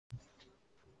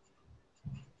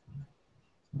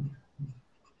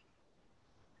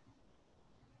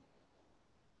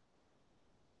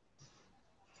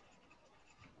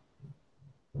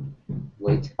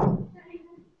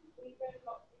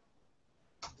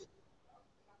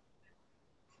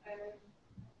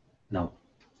No.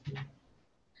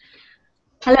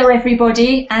 Hello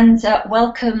everybody, and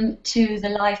welcome to the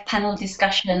live panel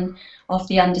discussion of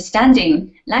the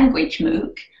Understanding Language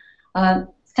MOOC.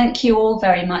 Thank you all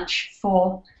very much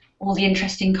for all the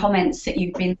interesting comments that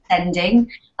you've been sending.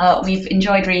 We've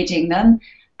enjoyed reading them,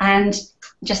 and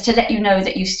just to let you know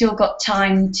that you've still got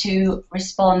time to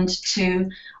respond to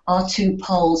our two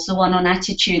polls, the one on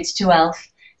attitudes to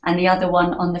ELF and the other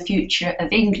one on the future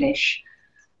of English.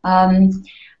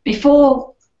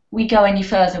 Before we go any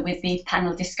further with the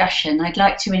panel discussion, I'd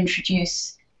like to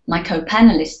introduce my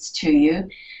co-panelists to you.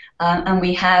 And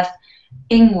we have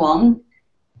Wang.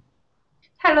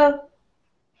 Hello.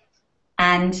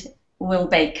 And Will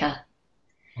Baker.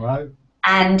 Hello.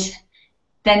 And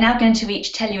they're now going to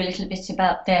each tell you a little bit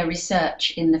about their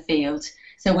research in the field.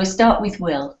 So we'll start with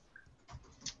Will.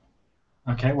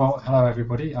 Okay, well, hello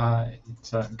everybody.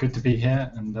 It's good to be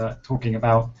here and talking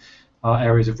about our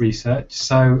areas of research.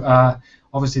 So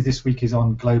obviously this week is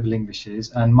on global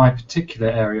Englishes, and my particular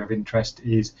area of interest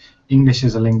is English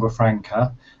as a lingua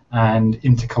franca and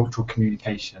intercultural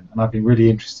communication. And I've been really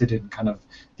interested in kind of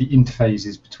the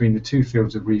interfaces between the two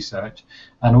fields of research,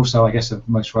 and also, I guess, of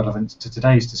most relevance to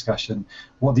today's discussion,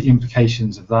 what the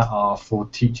implications of that are for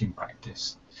teaching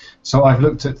practice. So I've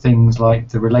looked at things like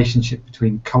the relationship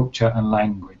between culture and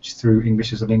language through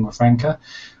English as a lingua franca,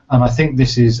 and I think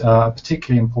this is a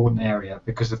particularly important area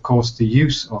because, of course, the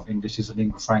use of English as a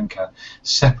lingua franca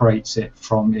separates it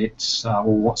from its, or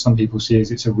what some people see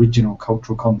as its original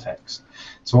cultural context.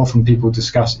 So often people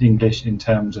discuss English in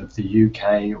terms of the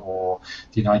UK or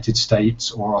the United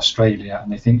States or Australia,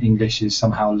 and they think English is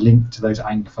somehow linked to those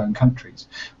Anglophone countries,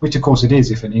 which of course it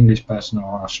is if an English person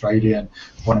or an Australian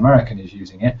or an American is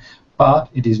using it. But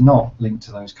it is not linked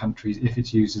to those countries if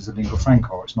it's used as a lingua franca,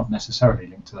 or it's not necessarily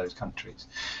linked to those countries.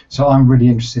 So I'm really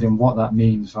interested in what that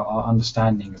means for our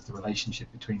understanding of the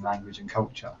relationship between language and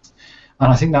culture.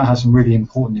 And I think that has some really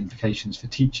important implications for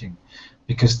teaching,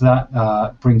 because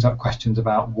that brings up questions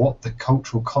about what the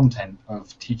cultural content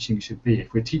of teaching should be.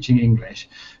 If we're teaching English,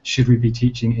 should we be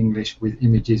teaching English with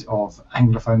images of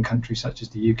Anglophone countries such as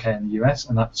the UK and the US?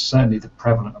 And that's certainly the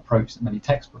prevalent approach that many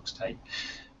textbooks take.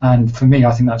 And for me,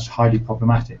 I think that's highly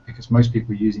problematic because most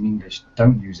people using English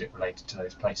don't use it related to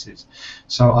those places.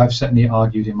 So I've certainly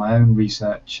argued in my own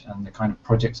research and the kind of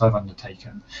projects I've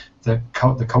undertaken that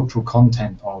the cultural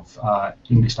content of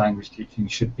English language teaching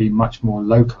should be much more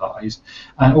localized,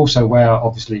 and also where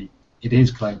obviously it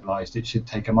is globalized, it should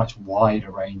take a much wider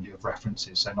range of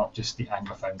references, so not just the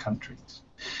Anglophone countries.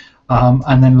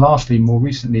 And then lastly, more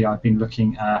recently, I've been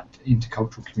looking at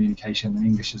intercultural communication and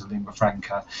English as a lingua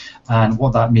franca and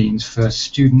what that means for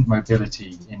student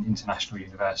mobility in international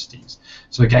universities.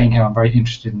 So again, here I'm very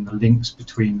interested in the links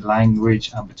between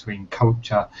language and between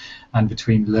culture and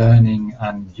between learning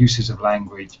and uses of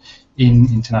language in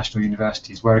international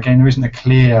universities, where again there isn't a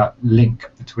clear link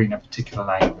between a particular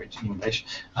language, English,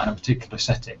 and a particular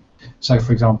setting. So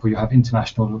for example, you have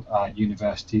international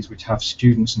universities which have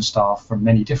students and staff from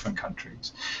many different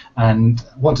countries. And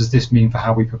what does this mean for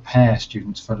how we prepare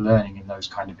students for learning in those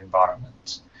kind of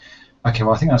environments? Okay,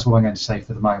 well I think that's all I'm going to say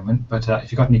for the moment, but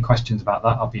if you've got any questions about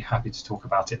that, I'll be happy to talk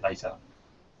about it later.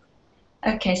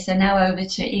 Okay, so now over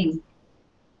to Ying.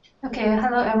 Okay,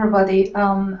 hello everybody.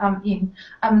 I'm Ying.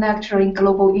 I'm lecturing in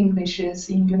Global Englishes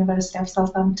in University of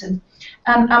Southampton,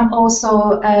 and I'm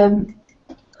also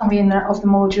convener of the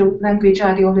module Language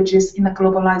Ideologies in the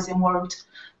Globalizing World.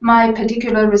 My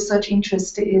particular research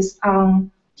interest is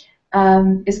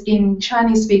in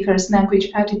Chinese speakers' language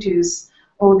attitudes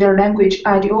or their language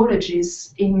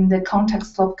ideologies in the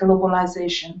context of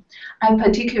globalization. I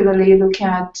particularly look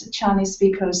at Chinese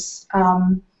speakers'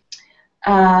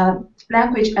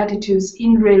 language attitudes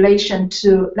in relation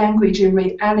to language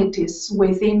realities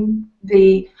within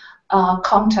the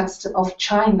context of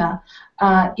China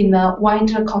in the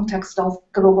wider context of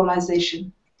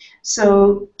globalization.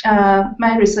 So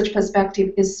my research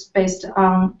perspective is based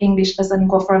on English as a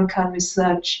lingua franca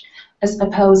research as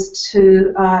opposed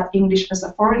to English as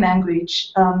a foreign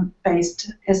language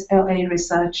based SLA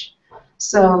research.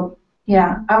 So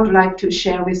yeah, I would like to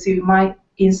share with you my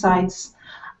insights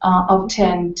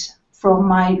obtained from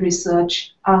my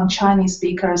research on Chinese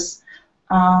speakers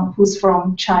who's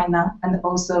from China and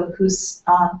also who's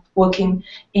working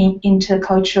in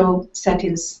intercultural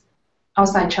settings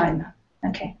outside China.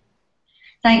 Okay.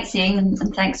 Thanks, Ying,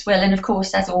 and thanks, Will. And of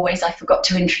course, as always, I forgot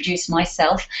to introduce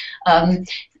myself,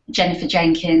 Jennifer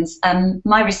Jenkins.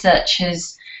 My research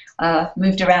has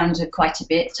moved around quite a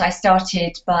bit. I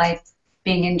started by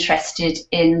being interested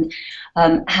in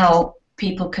how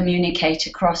people communicate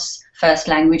across first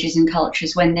languages and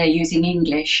cultures when they're using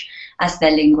English as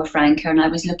their lingua franca, and I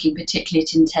was looking particularly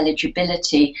at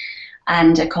intelligibility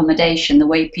and accommodation, the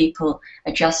way people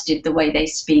adjusted the way they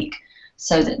speak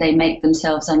so that they make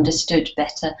themselves understood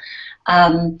better.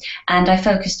 And I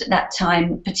focused at that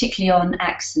time particularly on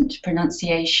accent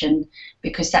pronunciation,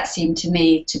 because that seemed to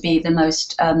me to be the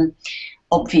most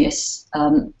obvious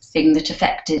thing that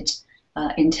affected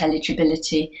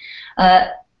intelligibility.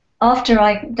 After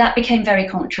that became very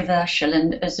controversial,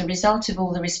 and as a result of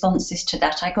all the responses to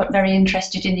that, I got very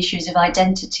interested in issues of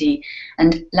identity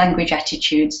and language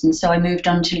attitudes, and so I moved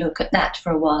on to look at that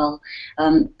for a while,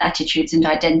 attitudes and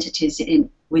identities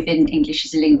within English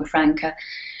as a lingua franca.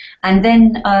 And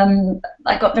then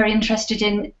I got very interested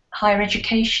in higher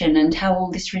education and how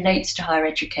all this relates to higher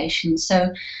education.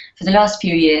 So for the last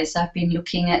few years, I've been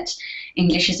looking at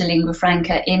English as a lingua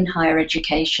franca in higher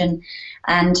education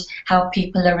and how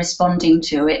people are responding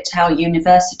to it, how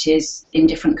universities in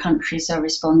different countries are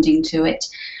responding to it,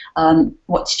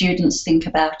 what students think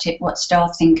about it, what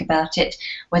staff think about it,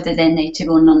 whether they're native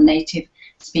or non-native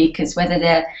speakers, whether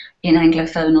they're in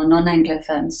Anglophone or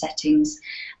non-Anglophone settings.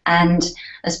 And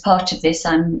as part of this,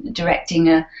 I'm directing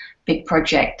a big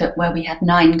project where we have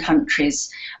 9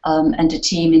 countries and a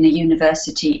team in a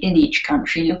university in each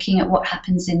country looking at what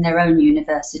happens in their own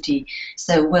university.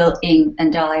 So Will, Ying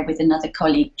and I, with another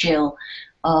colleague, Jill,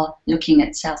 are looking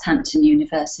at Southampton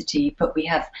University, but we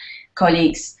have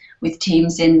colleagues with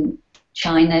teams in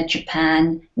China,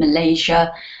 Japan,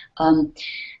 Malaysia,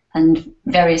 and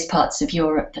various parts of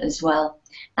Europe as well.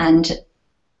 And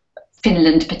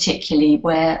Finland particularly,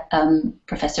 where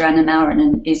Professor Anna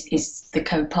Maurinen is the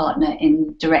co-partner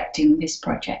in directing this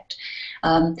project.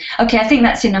 Okay, I think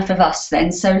that's enough of us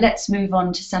then, so let's move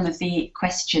on to some of the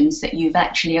questions that you've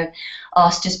actually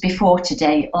asked us before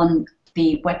today on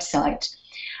the website.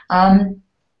 And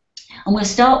we'll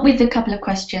start with a couple of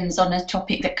questions on a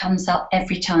topic that comes up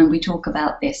every time we talk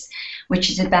about this, which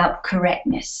is about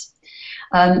correctness.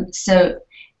 So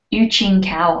Yu Qing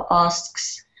Kao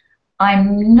asks,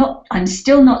 I'm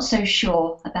still not so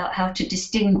sure about how to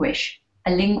distinguish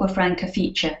a lingua franca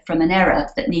feature from an error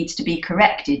that needs to be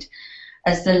corrected,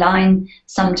 as the line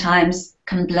sometimes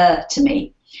can blur to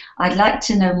me. I'd like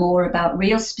to know more about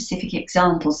real specific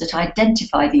examples that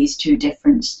identify these two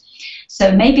differences.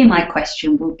 So maybe my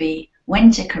question will be when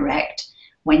to correct,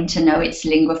 when to know it's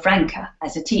lingua franca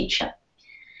as a teacher.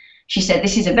 She said,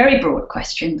 this is a very broad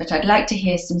question, but I'd like to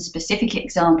hear some specific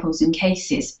examples and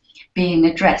cases being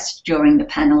addressed during the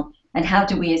panel, and how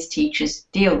do we as teachers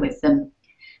deal with them?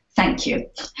 Thank you.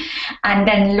 And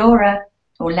then Laura,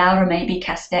 or Laura maybe,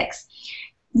 Castex,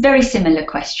 very similar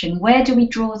question. Where do we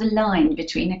draw the line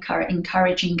between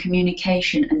encouraging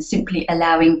communication and simply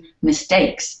allowing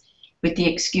mistakes with the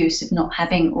excuse of not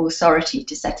having authority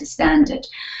to set a standard?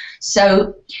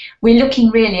 So we're looking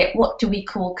really at what do we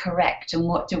call correct and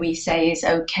what do we say is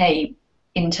okay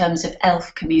in terms of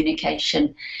ELF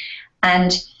communication.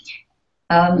 And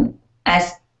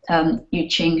as Yu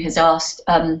Qing has asked,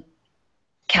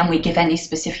 can we give any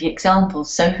specific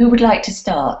examples? So who would like to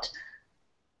start?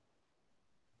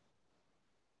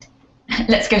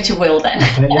 Let's go to Will then.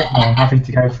 Okay, yeah, I'm happy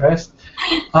to go first.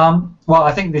 Well,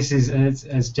 I think this is,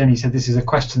 as Jenny said, this is a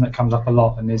question that comes up a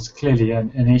lot and is clearly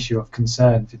an issue of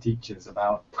concern for teachers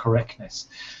about correctness.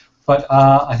 But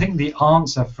I think the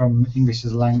answer from English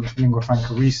as a lingua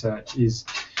franca research is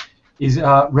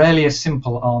rarely a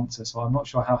simple answer, so I'm not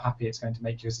sure how happy it's going to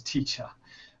make you as a teacher.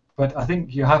 But I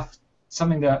think you have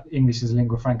something that English as a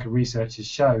lingua franca research has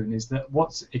shown is that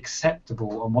what's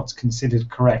acceptable and what's considered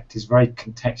correct is very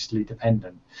contextually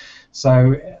dependent.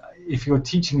 So if you're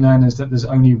teaching learners that there's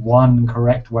only one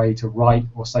correct way to write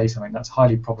or say something, that's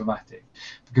highly problematic,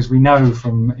 because we know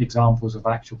from examples of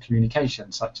actual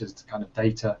communication, such as the kind of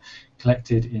data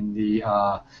collected in the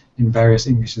in various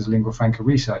English as a lingua franca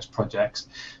research projects,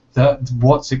 that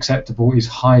what's acceptable is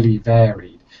highly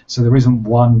varied. So there isn't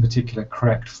one particular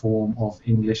correct form of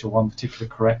English or one particular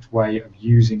correct way of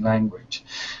using language.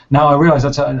 Now I realise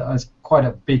that's quite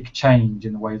a big change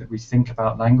in the way that we think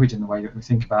about language and the way that we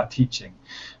think about teaching.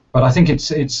 But I think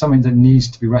it's something that needs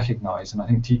to be recognised, and I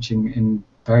think teaching in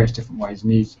various different ways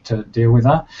needs to deal with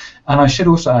that. And I should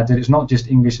also add that it's not just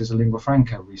English as a lingua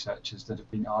franca researchers that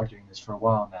have been arguing this for a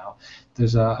while now.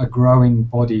 There's a growing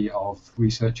body of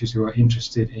researchers who are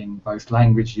interested in both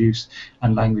language use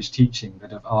and language teaching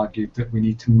that have argued that we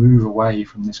need to move away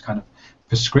from this kind of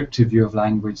prescriptive view of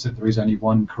language, that there is only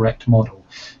one correct model,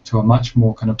 to a much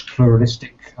more kind of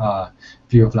pluralistic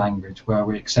view of language, where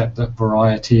we accept that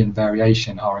variety and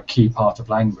variation are a key part of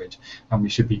language, and we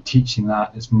should be teaching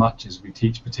that as much as we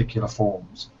teach particular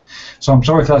forms. So I'm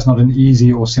sorry if that's not an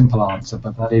easy or simple answer,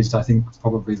 but that is, I think,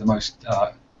 probably the most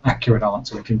accurate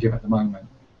answer we can give at the moment.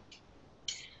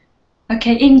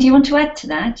 Okay, Ying, do you want to add to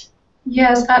that?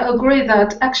 Yes, I agree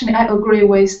that, actually I agree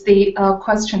with the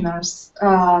questioner's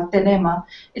dilemma.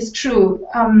 It's true.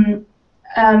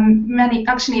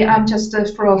 Actually I'm just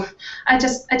I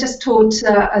just taught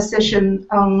a session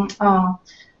on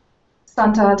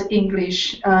standard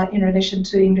English in relation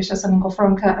to English as a lingua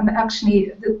franca, and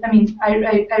actually,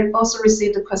 I also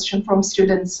received a question from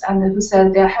students and who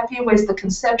said they're happy with the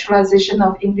conceptualization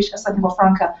of English as a lingua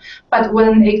franca, but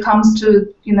when it comes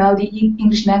to the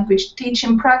English language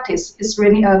teaching practice, it's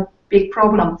really a big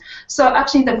problem. So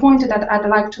actually, the point that I'd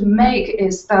like to make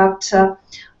is that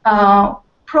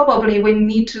probably we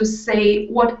need to say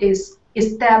what is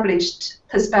established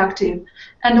perspective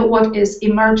and what is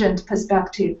emergent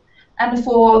perspective. And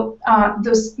for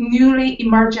this newly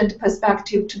emergent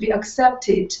perspective to be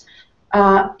accepted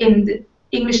in the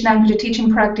English language teaching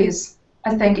practice,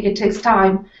 I think it takes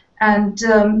time. And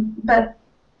but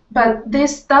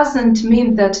this doesn't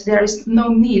mean that there is no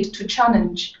need to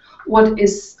challenge what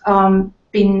is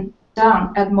being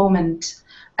done at the moment.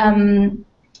 And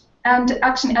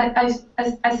actually, I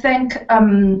think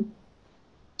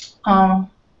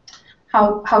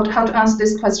how to answer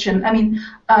this question.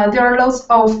 There are lots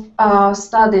of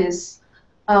studies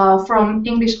from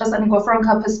English as a lingua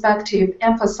franca perspective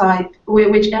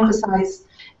which emphasize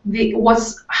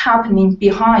what's happening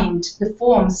behind the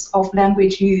forms of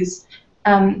language use,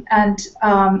 and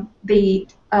we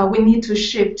need to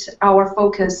shift our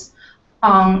focus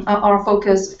from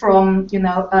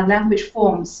language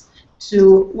forms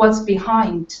to what's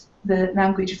behind the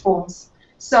language forms.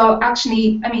 So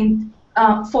actually,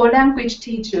 for language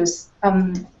teachers,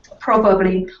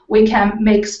 probably we can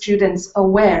make students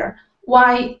aware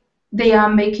why they are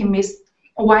making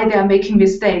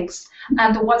mistakes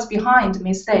and what's behind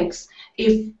mistakes.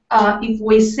 If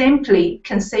we simply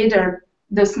consider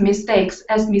those mistakes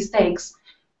as mistakes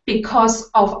because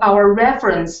of our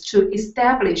reference to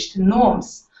established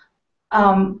norms,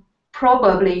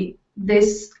 probably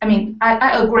this.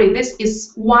 I agree. This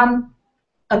is one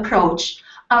approach.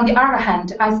 On the other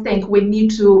hand, I think we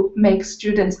need to make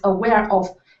students aware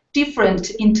of different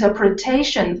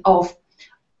interpretation of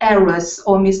errors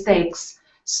or mistakes.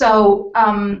 So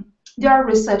there are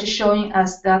research showing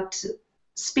us that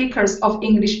speakers of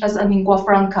English as a lingua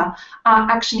franca are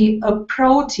actually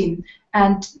approaching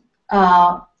and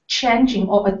changing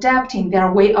or adapting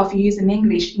their way of using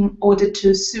English in order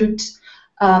to suit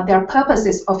their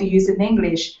purposes of using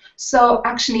English. So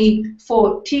actually,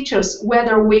 for teachers,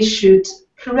 whether we should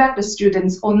correct the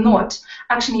students or not,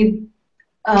 actually,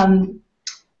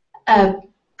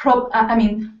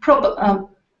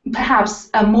 perhaps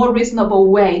a more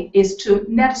reasonable way is to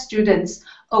let students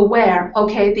aware,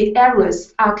 okay, the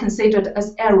errors are considered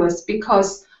as errors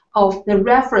because of the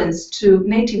reference to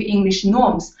native English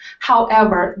norms.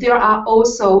 However, there are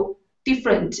also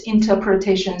different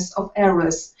interpretations of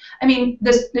errors.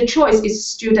 The choice is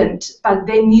student, but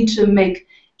they need to make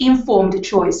informed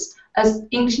choice. As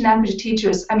English language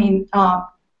teachers,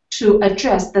 to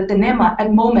address the dilemma at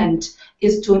the moment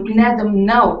is to let them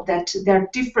know that there are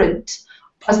different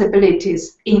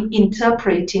possibilities in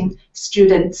interpreting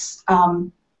students'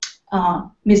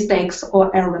 mistakes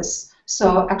or errors.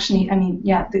 So actually,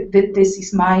 this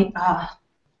is my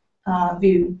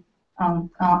view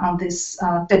on this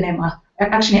dilemma.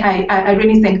 Actually, I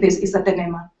really think this is a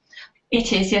dilemma.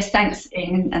 It is, yes. Thanks,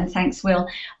 Ying, and thanks, Will.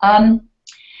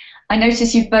 I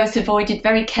notice you've both avoided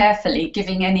very carefully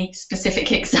giving any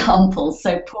specific examples,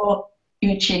 so poor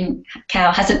Yuqin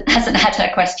Cao hasn't had her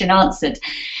question answered.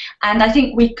 And I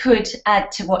think we could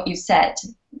add to what you said,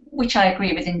 which I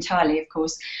agree with entirely, of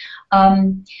course,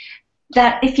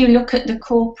 that if you look at the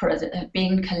corpora that have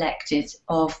been collected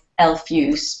of ELF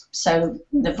use, so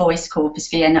the Voice Corpus,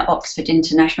 Vienna, Oxford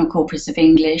International Corpus of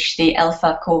English, the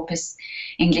ELFA Corpus,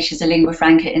 English as a Lingua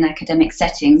Franca in Academic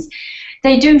Settings,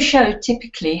 they do show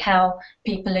typically how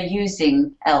people are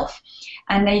using ELF,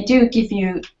 and they do give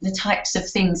you the types of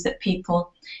things that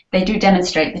they do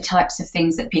demonstrate the types of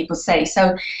things that people say.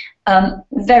 So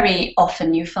very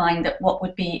often you find that what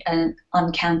would be an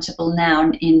uncountable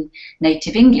noun in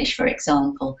native English, for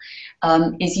example,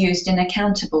 is used in a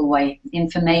countable way.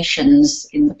 Informations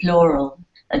in the plural,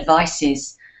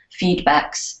 advices,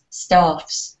 feedbacks,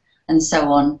 staffs, and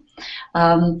so on.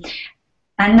 And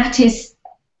that is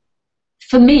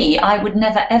for me, I would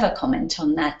never ever comment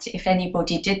on that if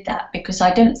anybody did that, because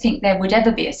I don't think there would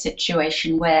ever be a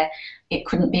situation where it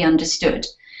couldn't be understood.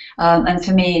 And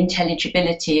for me,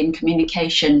 intelligibility and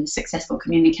communication, successful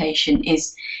communication,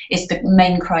 is the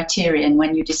main criterion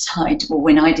when you decide, or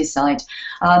when I decide.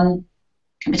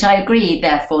 But I agree,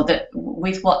 therefore, that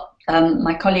with what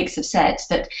my colleagues have said,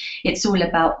 that it's all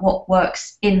about what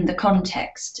works in the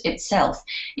context itself.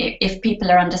 If people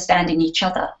are understanding each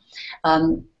other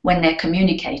when they're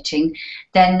communicating,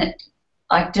 then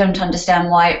I don't understand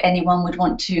why anyone would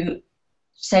want to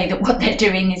say that what they're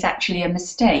doing is actually a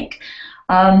mistake.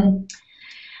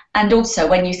 And also,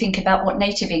 when you think about what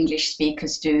native English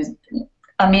speakers do,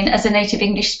 I mean, as a native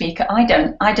English speaker,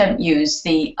 I don't use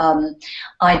the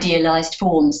idealized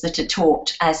forms that are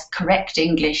taught as correct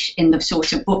English in the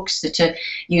sort of books that are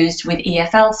used with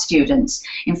EFL students.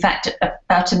 In fact,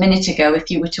 about a minute ago, if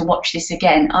you were to watch this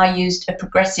again, I used a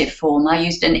progressive form. I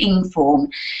used an Ying form,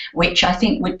 which I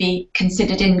think would be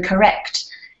considered incorrect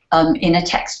in a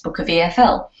textbook of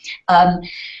EFL.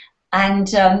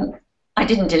 I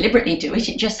didn't deliberately do it;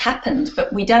 it just happened.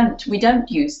 But we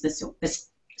don't use the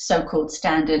so-called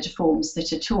standard forms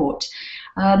that are taught,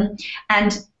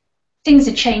 and things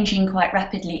are changing quite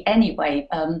rapidly anyway.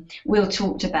 Will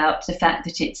talked about the fact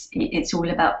that it's all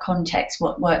about context,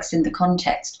 what works in the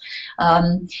context,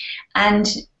 and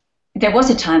there was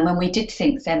a time when we did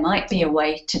think there might be a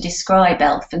way to describe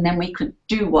ELF, and then we could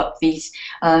do what the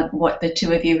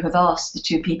two of you have asked, the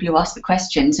two people who asked the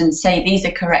questions, and say these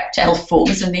are correct ELF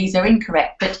forms and these are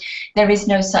incorrect. But there is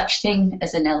no such thing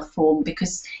as an ELF form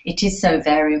because it is so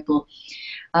variable.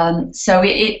 So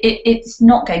it's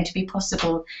not going to be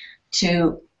possible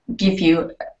to give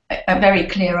you a very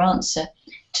clear answer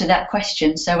to that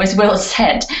question. So as Will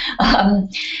said,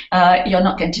 you're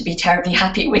not going to be terribly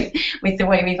happy with the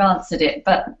way we've answered it,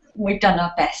 but we've done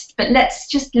our best. But let's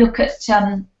just look at,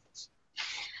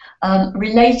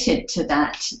 related to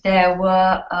that, there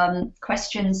were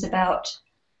questions about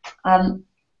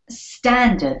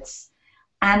standards,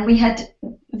 and we had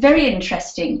very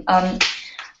interesting,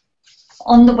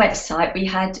 on the website we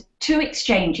had 2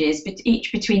 exchanges, but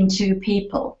each between 2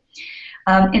 people.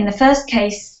 In the first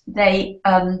case, they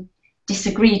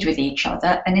disagreed with each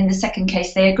other, and in the second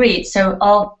case, they agreed. So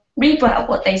I'll read out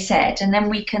what they said, and then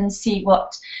we can see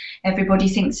what everybody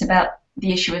thinks about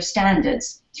the issue of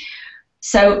standards.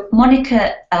 So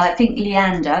Monica, I think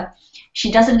Leander,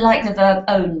 she doesn't like the verb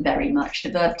own very much,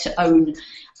 the verb to own,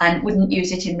 and wouldn't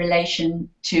use it in relation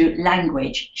to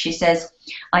language. She says,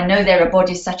 I know there are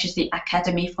bodies such as the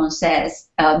Académie Française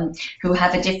who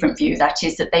have a different view, that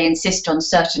is, that they insist on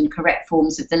certain correct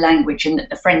forms of the language and that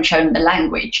the French own the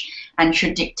language and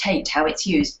should dictate how it's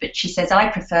used. But she says, I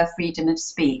prefer freedom of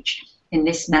speech in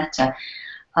this matter.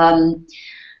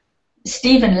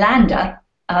 Stephen Lander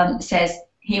says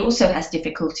he also has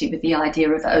difficulty with the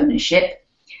idea of ownership,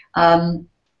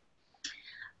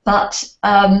 but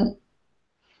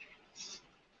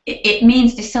it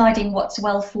means deciding what's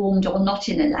well-formed or not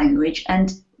in a language,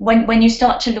 and when you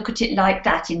start to look at it like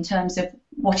that in terms of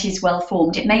what is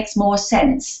well-formed, it makes more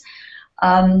sense,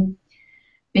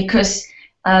 because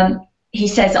he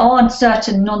says, aren't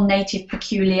certain non-native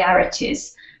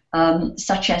peculiarities,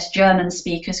 such as German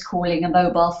speakers calling a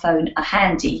mobile phone a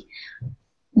handy,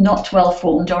 not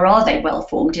well-formed, or are they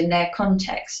well-formed in their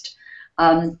context?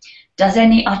 Does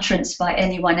any utterance by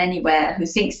anyone anywhere who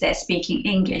thinks they're speaking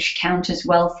English count as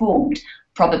well-formed?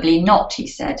 Probably not, he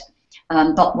said.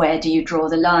 But where do you draw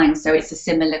the line? So it's a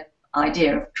similar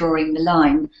idea of drawing the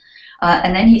line.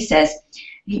 And then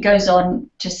he goes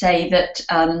on to say that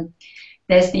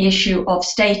there's the issue of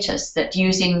status, that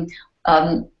using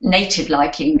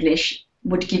native-like English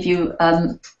would give you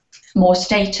more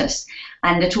status,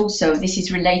 and that also this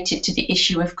is related to the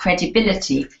issue of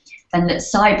credibility, and that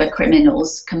cyber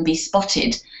criminals can be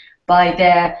spotted by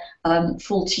their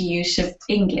faulty use of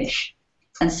English.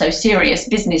 And so serious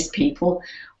business people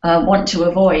want to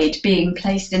avoid being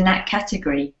placed in that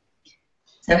category.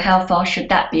 So how far should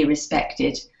that be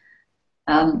respected?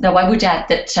 Though I would add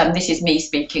that this is me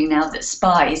speaking now, that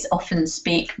spies often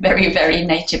speak very, very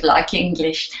native-like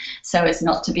English so as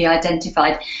not to be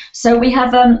identified. So we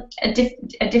have a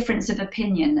difference of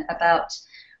opinion about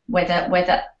whether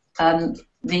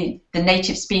the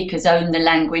native speakers own the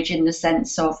language in the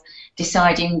sense of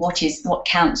deciding what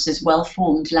counts as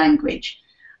well-formed language.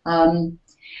 And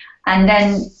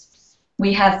then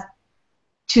we have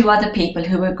 2 other people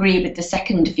who agree with the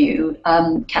second view.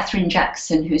 Catherine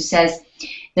Jackson, who says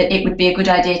that it would be a good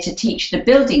idea to teach the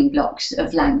building blocks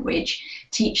of language,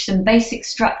 teach them basic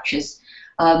structures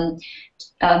to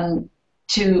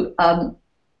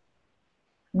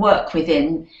work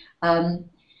within,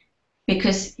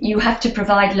 because you have to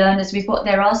provide learners with what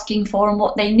they're asking for and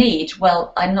what they need.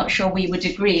 Well, I'm not sure we would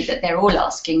agree that they're all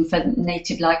asking for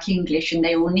native-like English and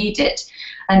they all need it.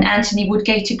 And Anthony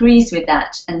Woodgate agrees with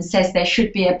that and says there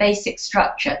should be a basic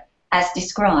structure as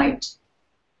described.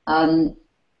 And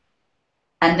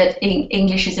that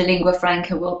English as a lingua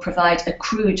franca will provide a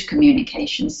crude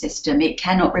communication system. It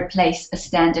cannot replace a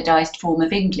standardized form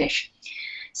of English.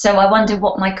 So I wonder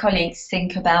what my colleagues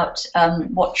think about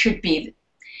what should be,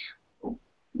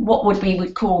 what we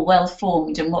would call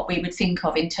well-formed and what we would think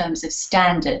of in terms of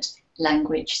standard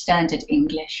language, standard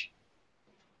English.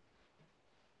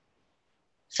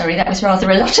 Sorry, that was rather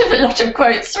a lot of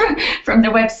quotes from the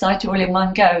website all in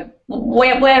one go.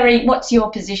 What's your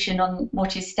position on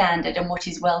what is standard and what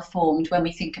is well-formed when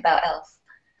we think about ELF?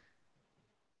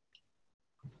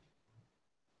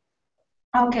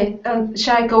 Okay,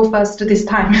 shall I go first this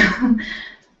time?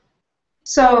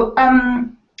 So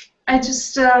I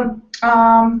just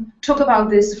talk about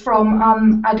this from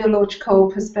an ideological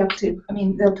perspective. I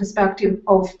mean, the perspective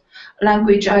of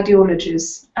language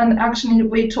ideologies. And actually,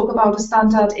 we talk about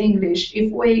standard English.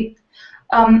 If we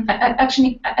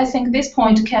actually, I think this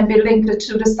point can be linked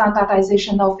to the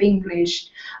standardization of English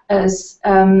as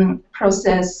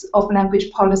process of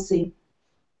language policy.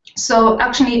 So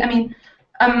actually, I mean,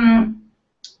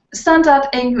 standard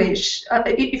English,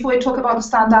 if we talk about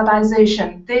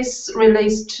standardization, this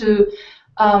relates to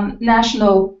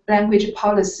national language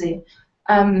policy.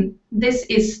 This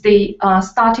is the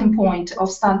starting point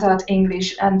of standard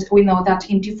English, and we know that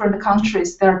in different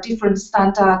countries there are different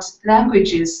standard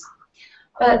languages.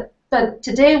 But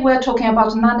today we're talking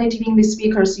about non-native English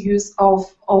speakers' use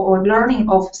of or learning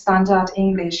of standard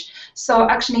English. So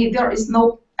actually there is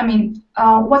no, I mean,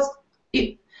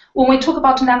 when we talk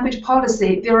about language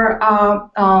policy, there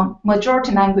are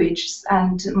majority languages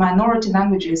and minority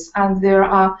languages, and there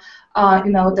are,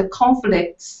 you know, the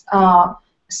conflicts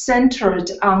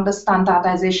centered on the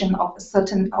standardization of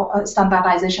certain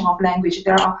standardization of language.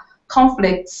 There are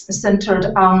conflicts centered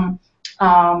on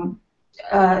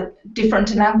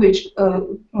different language,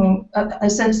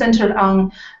 centered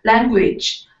on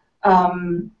language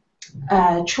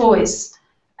choice.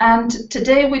 And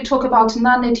today we talk about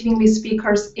non-native English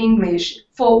speakers English.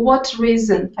 For what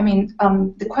reason? I mean,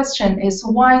 the question is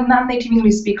why non-native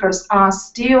English speakers are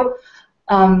still,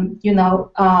 you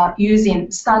know, using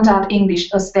standard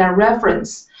English as their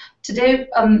reference. Today,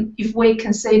 if we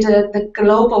consider the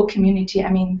global community, I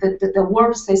mean, the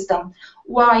world system,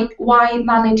 why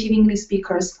non-native English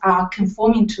speakers are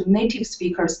conforming to native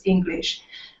speakers English?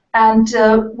 And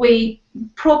we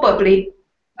probably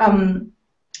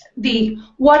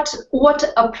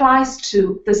what applies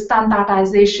to the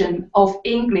standardization of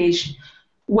English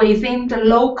within the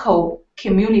local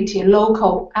community,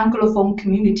 local Anglophone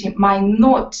community, might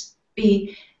not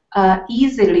be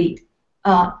easily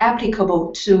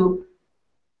applicable to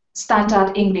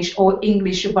standard English or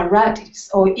English varieties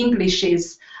or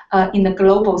Englishes in the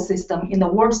global system, in the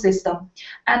world system.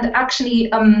 And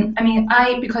actually, I mean,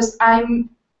 because I'm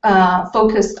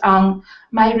focused on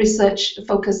my research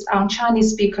focused on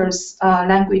Chinese speakers'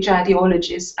 language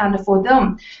ideologies, and for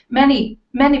them, many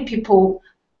people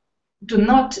do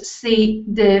not see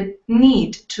the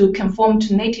need to conform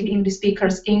to native English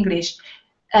speakers' English.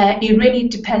 It really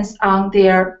depends on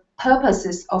their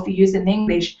purposes of using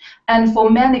English, and for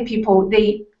many people,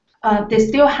 they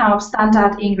still have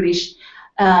standard English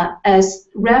as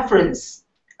reference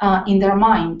in their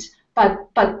mind,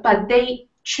 but they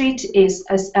treat it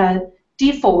as a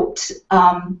default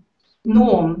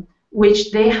norm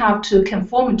which they have to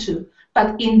conform to.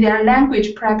 But in their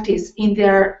language practice, in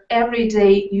their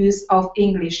everyday use of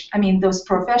English, I mean, those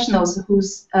professionals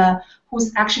who's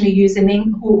actually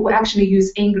who actually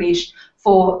use English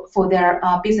for their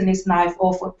business life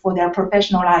or for their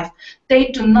professional life, they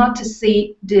do not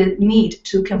see the need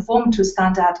to conform to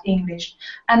standard English.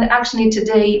 And actually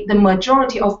today, the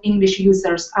majority of English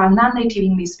users are non-native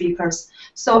English speakers.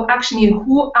 So actually,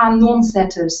 who are norm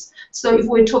setters? So if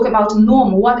we talk about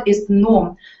norm, what is the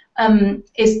norm?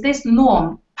 Is this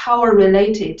norm power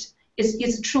related?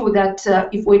 It's true that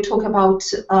if we talk about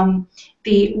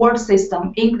the world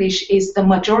system, English is the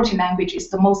majority language, is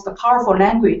the most powerful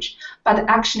language, but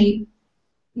actually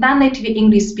non-native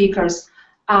English speakers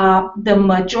are the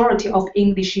majority of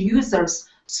English users.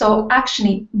 So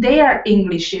actually their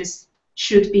Englishes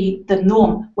should be the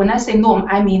norm. When I say norm,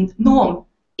 I mean norm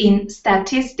in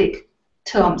statistic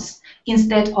terms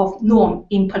instead of norm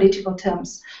in political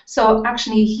terms. So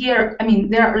actually here, I mean,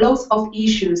 there are lots of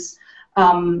issues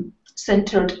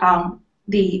centered on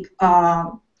the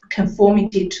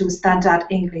conformity to standard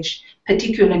English,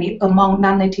 particularly among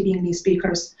non-native English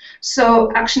speakers.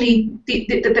 So actually,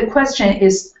 the question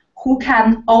is, who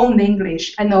can own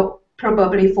English? I know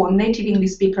probably for native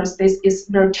English speakers, this is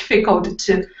very difficult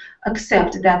to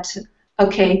accept that,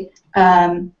 okay,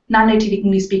 non-native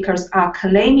English speakers are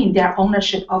claiming their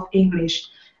ownership of English.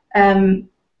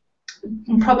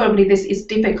 Probably this is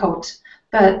difficult,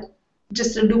 but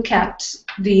just look at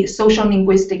the social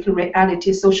linguistic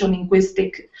reality, social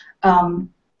linguistic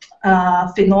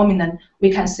phenomenon.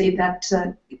 We can say that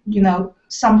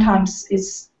sometimes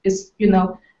it's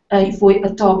if we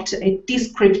adopt a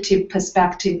descriptive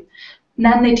perspective,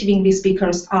 non-native English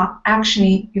speakers are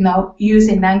actually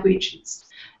using languages,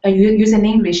 using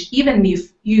English, even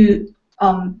if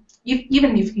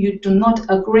you do not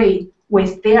agree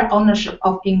with their ownership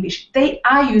of English. They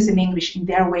are using English in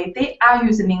their way. They are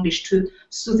using English to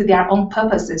suit their own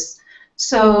purposes.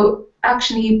 So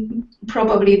actually,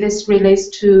 probably this relates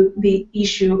to the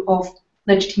issue of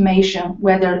legitimation,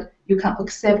 whether you can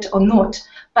accept or not.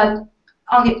 But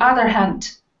on the other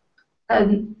hand,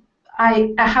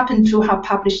 I happen to have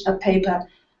published a paper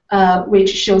which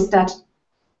shows that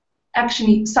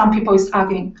actually some people is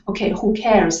arguing, okay, who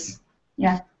cares?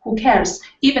 Yeah, who cares?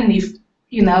 Even if,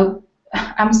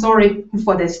 I'm sorry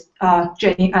for this,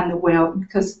 Jenny and Will,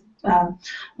 because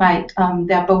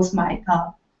they're both my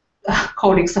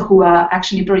colleagues who are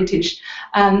actually British,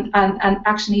 and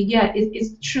actually, yeah,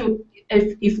 it's true.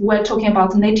 If we're talking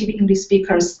about native English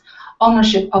speakers'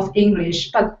 ownership of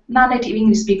English, but non-native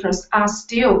English speakers are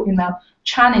still,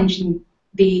 challenging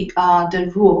the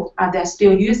rule. They're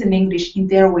still using English in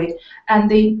their way, and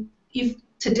if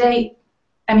today,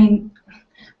 I mean,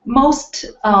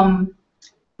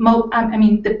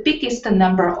 the biggest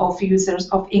number of users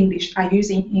of English are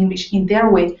using English in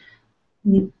their way.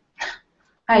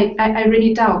 I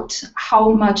really doubt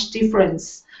how much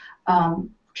difference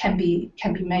can be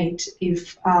made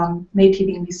if native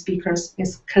English speakers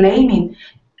is claiming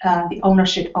the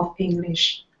ownership of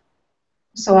English.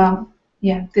 So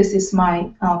yeah, this is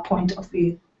my point of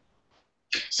view.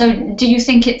 So do you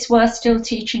think it's worth still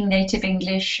teaching native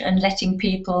English and letting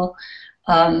people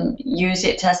use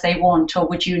it as they want, or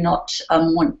would you not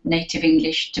want native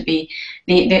English to be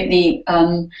the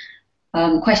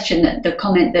question, that the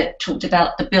comment that talked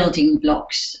about the building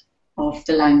blocks of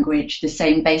the language, the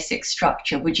same basic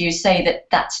structure? Would you say that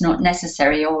that's not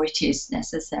necessary, or it is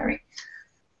necessary?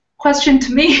 Question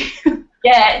to me?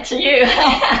 Yeah, to you.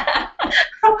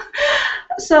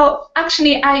 So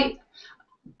actually, I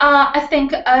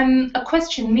think a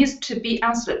question needs to be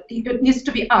answered. It needs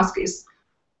to be asked is,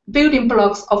 building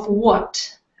blocks of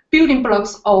what? Building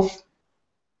blocks of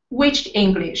which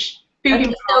English?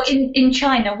 Okay, so in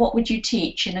China, what would you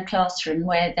teach in a classroom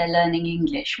where they're learning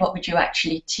English? What would you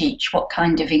actually teach? What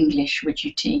kind of English would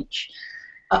you teach?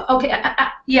 Okay,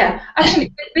 yeah,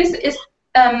 actually, this is,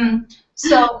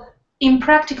 so in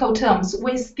practical terms,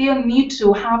 we still need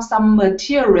to have some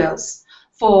materials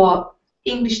for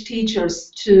English teachers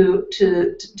to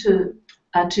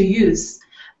use.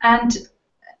 And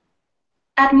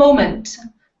at the moment,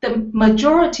 the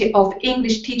majority of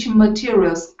English teaching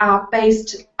materials are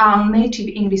based on native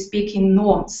English-speaking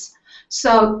norms.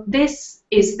 So this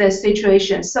is the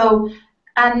situation. So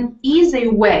an easy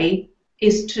way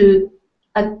is to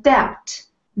adapt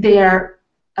their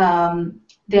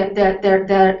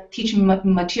teaching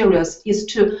materials, is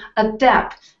to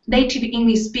adapt native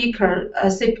English speaking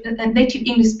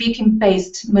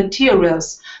based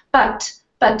materials. But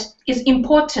it's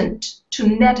important to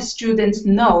let students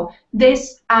know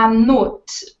these are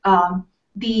not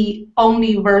the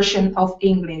only version of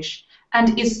English,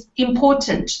 and it's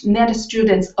important to let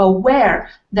students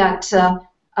aware that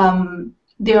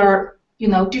there are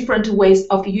different ways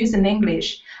of using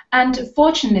English. And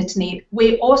fortunately,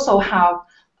 we also have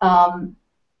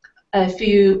a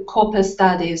few corpus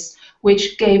studies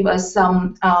which gave us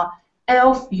some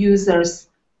ELF users'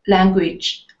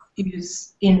 language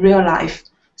use in real life.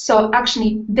 So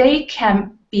actually, they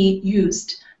can be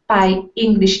used by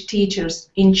English teachers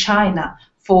in China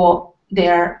for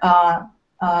their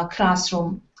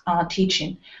classroom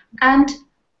teaching. And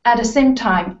at the same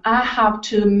time, I have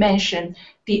to mention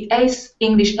the 8th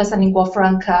English as a lingua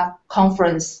franca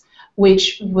conference,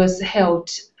 which was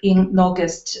held in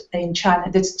August in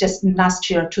China. That's just last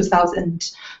year,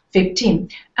 2015.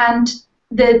 And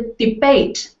the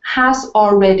debate has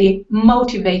already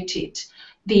motivated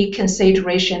the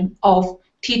consideration of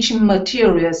teaching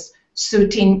materials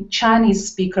suiting Chinese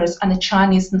speakers and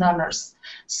Chinese learners.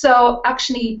 So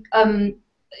actually, after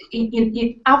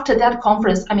that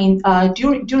conference, I mean,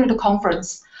 during the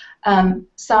conference,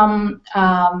 some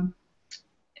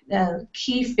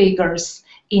key figures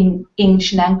in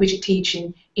English language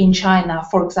teaching in China.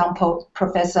 For example,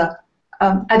 Professor,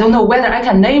 I don't know whether I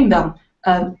can name them.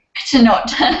 Better not.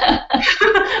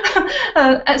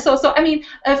 So I mean,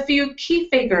 a few key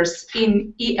figures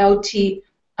in ELT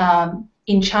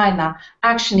in China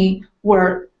actually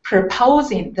were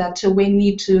proposing that we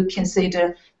need to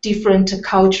consider different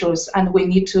cultures and we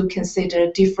need to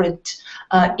consider different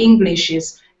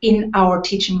Englishes in our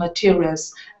teaching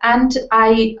materials. And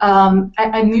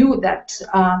I knew that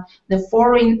the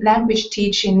foreign language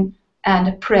teaching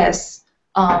and press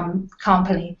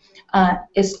company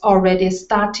is already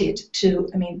started to,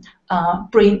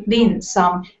 bring in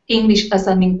some English as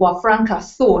a lingua franca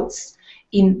thoughts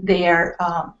in their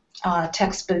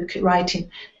textbook writing.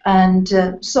 And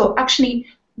so actually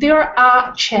there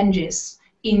are changes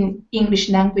in English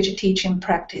language teaching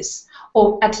practice,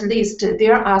 or at least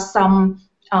there are some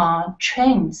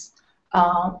trends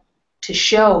to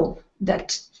show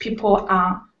that people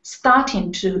are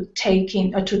starting to take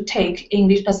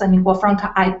English as a lingua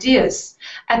franca ideas.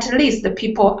 At least the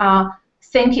people are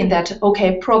thinking that,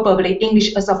 okay, probably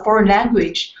English as a foreign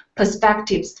language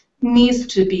perspectives needs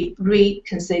to be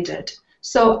reconsidered.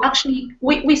 So actually,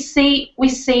 we see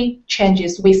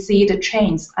changes, we see the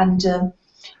trends, and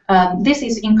this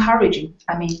is encouraging.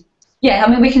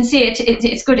 Yeah, we can see it.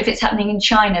 It's good if it's happening in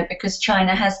China, because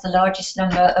China has the largest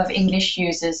number of English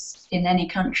users in any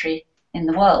country in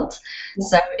the world. Yeah.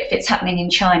 So if it's happening in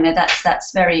China,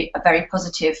 that's very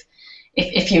positive.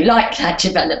 If you like that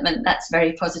development, that's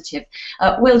very positive.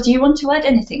 Will, do you want to add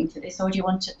anything to this, or do you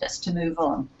want us to move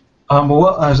on? Well,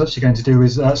 what I was actually going to do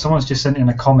is someone's just sent in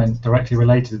a comment directly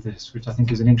related to this, which I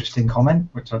think is an interesting comment,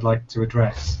 which I'd like to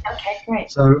address. Okay,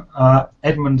 great. So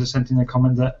Edmund has sent in a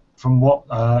comment that, from what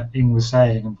Ying was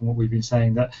saying and from what we've been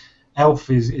saying, that ELF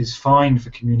is fine for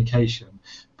communication,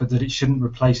 but that it shouldn't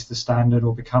replace the standard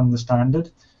or become the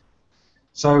standard.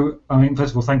 So,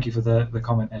 first of all, thank you for the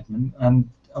comment, Edmund. And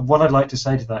what I'd like to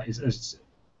say to that is, as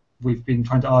we've been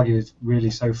trying to argue really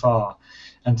so far,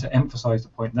 and to emphasize the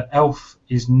point that ELF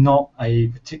is not a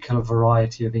particular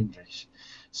variety of English.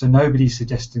 So nobody's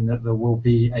suggesting that there will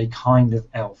be a kind of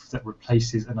ELF that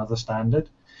replaces another standard.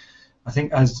 I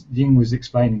think, as Ying was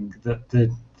explaining, that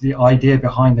the idea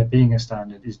behind there being a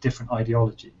standard is different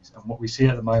ideologies, and what we see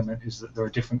at the moment is that there are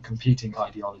different competing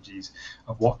ideologies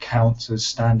of what counts as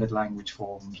standard language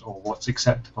forms, or what's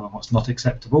acceptable and what's not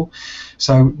acceptable.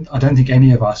 So I don't think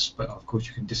any of us, but of course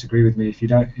you can disagree with me if you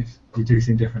do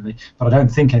think differently, but I don't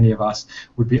think any of us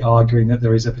would be arguing that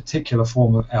there is a particular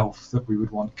form of ELF that we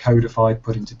would want codified,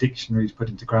 put into dictionaries, put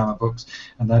into grammar books,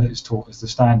 and that it is taught as the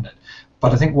standard.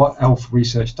 But I think what ELF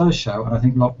research does show, and I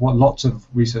think what lots of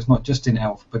research, not just in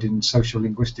ELF, but in social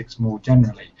linguistics more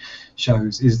generally,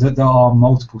 shows, is that there are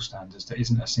multiple standards. There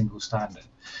isn't a single standard.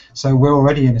 So we're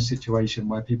already in a situation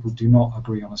where people do not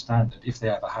agree on a standard, if they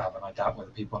ever have, and I doubt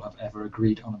whether people have ever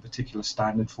agreed on a particular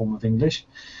standard form of English.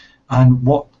 And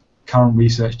what current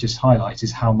research just highlights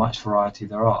is how much variety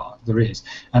there is.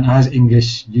 And as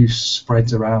English use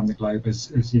spreads around the globe,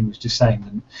 as Ying was just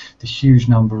saying, the huge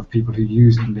number of people who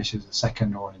use English as a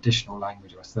second or an additional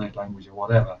language or a third language or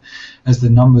whatever, as the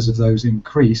numbers of those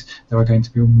increase, there are going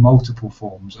to be multiple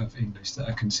forms of English that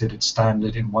are considered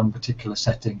standard in one particular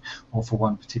setting or for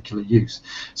one particular use.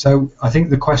 So I think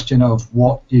the question of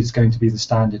what is going to be the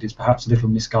standard is perhaps a little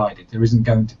misguided. There isn't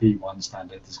going to be one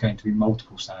standard, there's going to be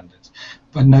multiple standards.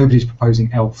 But nobody's proposing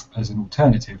ELF as an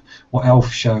alternative. What ELF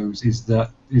shows is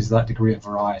that degree of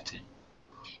variety.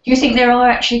 Do you think there are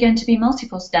actually going to be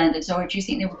multiple standards, or do you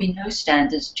think there will be no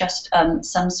standards, just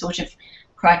some sort of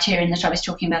criterion that I was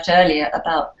talking about earlier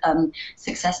about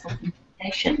successful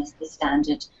communication as the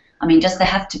standard? Does there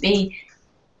have to be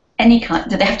any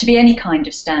kind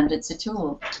of standards at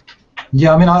all?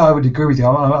 Yeah, I would agree with you.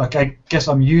 I guess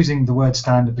I'm using the word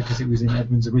standard because it was in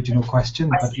Edmund's original question,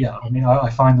 but yeah, I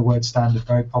find the word standard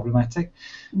very problematic.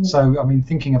 So,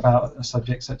 thinking about a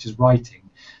subject such as writing,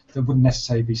 there wouldn't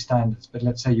necessarily be standards, but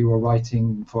let's say you were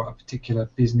writing for a particular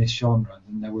business genre,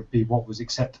 then there would be what was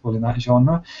acceptable in that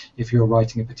genre. If you were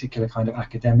writing a particular kind of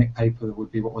academic paper, there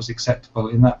would be what was acceptable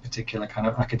in that particular kind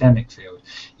of academic field.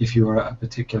 If you were at a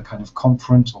particular kind of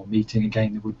conference or meeting,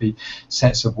 again, there would be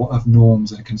sets of norms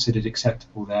that are considered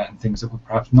acceptable there, and things that would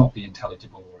perhaps not be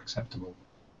intelligible or acceptable.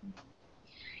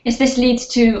 Yes, this leads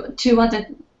to two other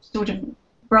sort of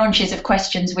branches of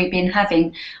questions we've been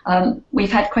having.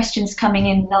 We've had questions coming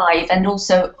in live, and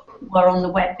also were on the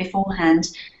web beforehand,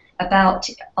 about,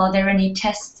 are there any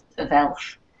tests of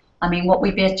ELF? What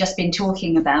we've just been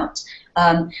talking about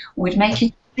would make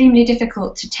it extremely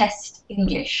difficult to test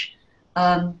English.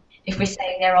 If we're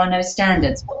saying there are no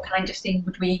standards, what kind of thing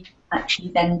would we actually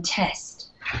then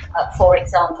test? for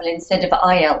example, instead of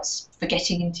IELTS for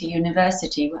getting into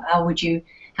university? How would you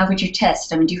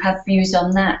test? I mean, do you have views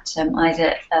on that?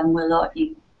 Either Will or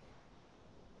Ying?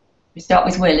 We start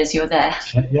with Will, as you're there.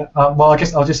 Yeah. Well, I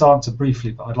guess I'll just answer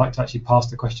briefly, but I'd like to actually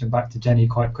pass the question back to Jenny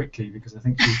quite quickly because I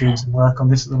think she's doing some work on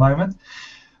this at the moment.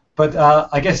 But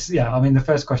I guess, yeah, I mean, the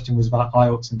first question was about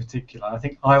IELTS in particular. I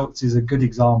think IELTS is a good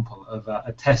example of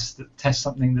a test that tests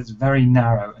something that's very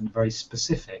narrow and very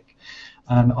specific.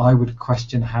 And I would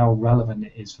question how relevant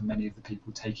it is for many of the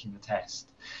people taking the test.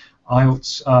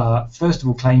 IELTS, first of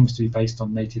all, claims to be based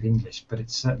on native English, but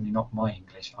it's certainly not my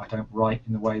English. I don't write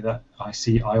in the way that I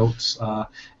see IELTS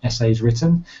essays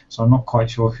written, so I'm not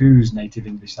quite sure whose native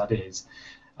English that is.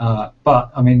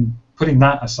 But, I mean, putting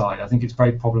that aside, I think it's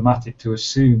very problematic to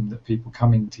assume that people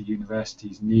coming to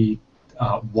universities need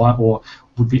one or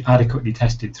would be adequately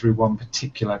tested through one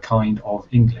particular kind of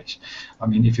English. I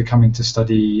mean, if you're coming to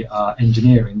study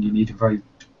engineering, you need a very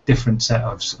different set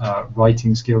of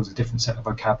writing skills, a different set of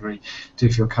vocabulary to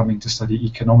if you're coming to study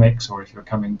economics or if you're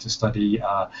coming to study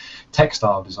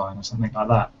textile design or something like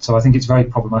that. So I think it's very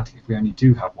problematic if we only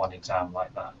do have one exam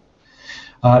like that.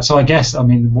 So I guess, I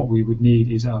mean, what we would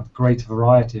need is a greater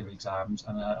variety of exams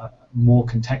and a more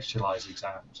contextualized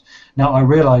exams. Now, I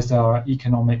realize there are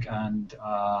economic and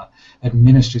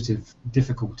administrative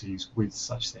difficulties with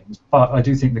such things, but I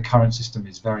do think the current system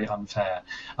is very unfair.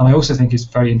 And I also think it's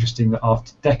very interesting that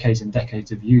after decades and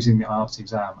decades of using the IELTS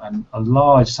exam and a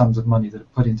large sums of money that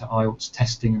are put into IELTS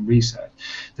testing and research,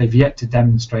 they've yet to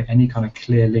demonstrate any kind of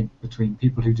clear link between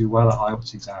people who do well at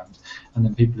IELTS exams and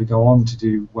then people who go on to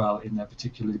do well in their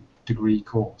particular degree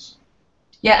course.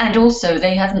 Yeah, and also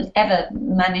they haven't ever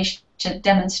managed to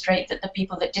demonstrate that the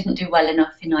people that didn't do well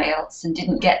enough in IELTS and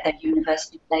didn't get their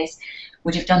university place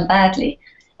would have done badly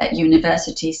at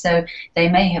university. So they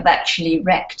may have actually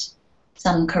wrecked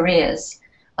some careers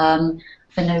for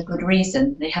no good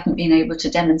reason. They haven't been able to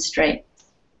demonstrate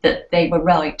that they were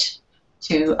right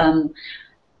to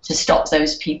stop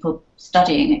those people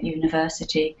studying at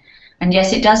university. And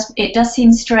yes, it does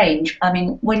seem strange. I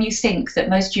mean, when you think that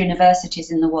most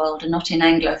universities in the world are not in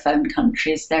Anglophone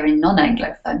countries, they're in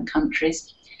non-Anglophone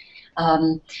countries.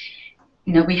 You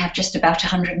know, we have just about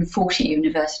 140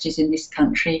 universities in this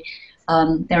country.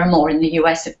 There are more in the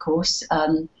US, of course,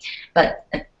 but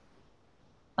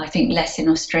I think less in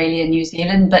Australia and New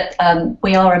Zealand, but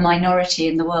we are a minority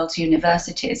in the world's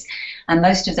universities, and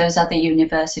most of those other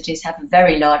universities have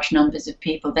very large numbers of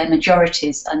people. Their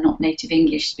majorities are not native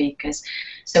English speakers,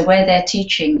 so where they're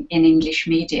teaching in English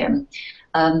medium,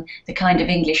 the kind of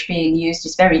English being used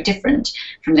is very different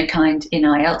from the kind in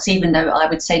IELTS, even though I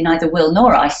would say neither Will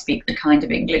nor I speak the kind of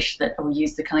English that, or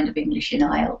use the kind of English in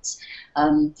IELTS.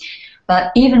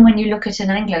 But even when you look at an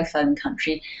Anglophone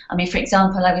country, I mean, for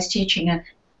example, I was teaching a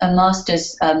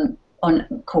master's on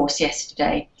course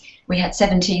yesterday. We had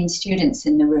 17 students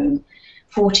in the room.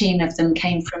 14 of them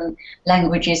came from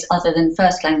languages other than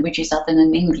first languages other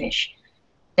than English.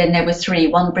 Then there were 3,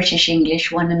 one British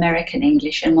English, one American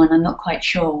English, and one I'm not quite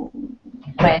sure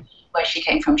where she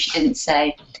came from. She didn't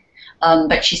say,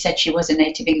 but she said she was a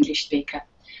native English speaker.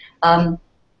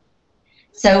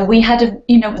 So we had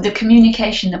you know, the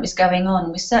communication that was going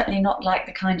on was certainly not like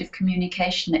the kind of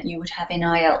communication that you would have in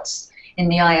IELTS, in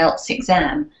the IELTS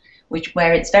exam,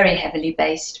 where it's very heavily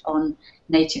based on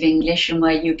native English and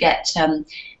where you get the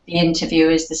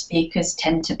interviewers, the speakers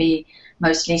tend to be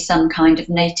mostly some kind of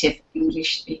native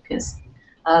English speakers.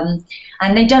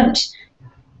 And they don't,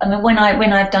 I mean, when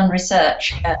I've done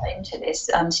research into this,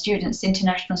 students,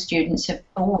 international students have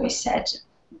always said,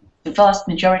 the vast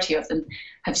majority of them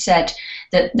have said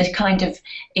that the kind of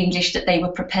English that they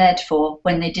were prepared for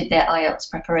when they did their IELTS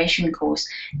preparation course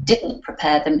didn't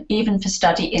prepare them even for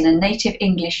study in a native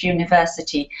English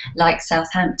university like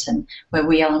Southampton, where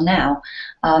we are now.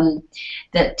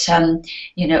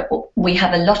 You know, we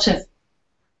have a lot of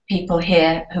people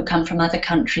here who come from other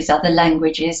countries, other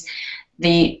languages.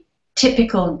 The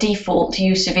typical default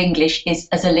use of English is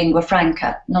as a lingua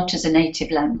franca, not as a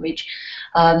native language.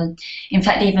 In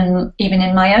fact, even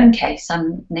in my own case,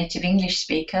 I'm a native English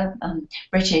speaker,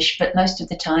 British, but most of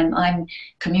the time I'm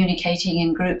communicating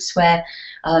in groups where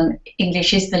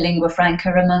English is the lingua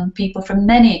franca among people from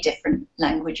many different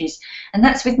languages. And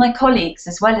that's with my colleagues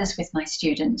as well as with my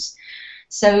students.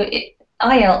 So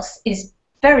IELTS is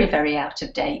very, very out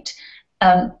of date.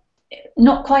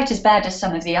 Not quite as bad as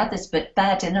some of the others, but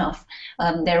bad enough.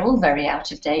 They're all very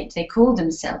out of date. They call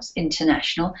themselves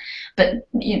international, but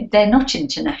they're not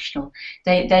international.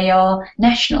 They are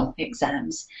national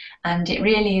exams, and it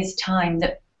really is time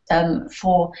that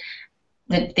for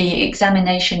the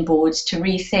examination boards to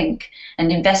rethink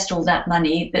and invest all that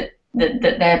money that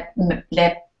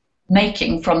they're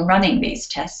making from running these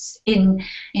tests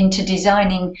into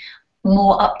designing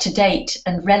more up-to-date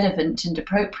and relevant and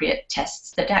appropriate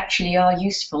tests that actually are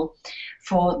useful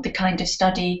for the kind of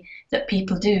study that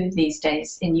people do these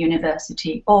days in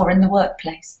university or in the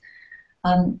workplace.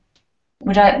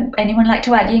 Would anyone like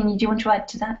to add? Ying, do you want to add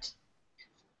to that?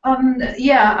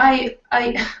 Yeah, I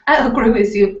agree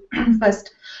with you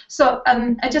first. So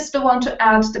I just want to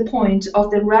add the point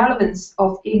of the relevance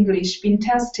of English being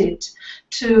tested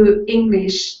to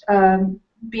English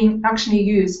being actually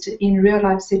used in real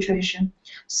life situation.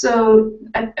 So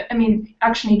I mean,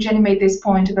 actually, Jenny made this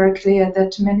point very clear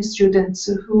that many students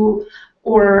who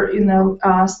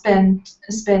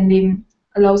spending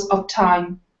lots of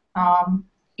time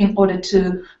in order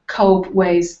to cope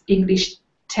with English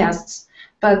tests,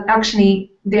 but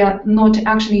actually they are not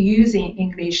actually using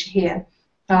English here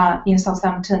in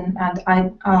Southampton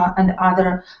and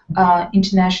other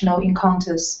international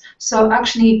encounters. So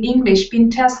actually English being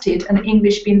tested and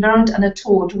English being learned and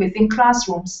taught within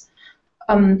classrooms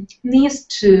needs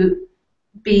to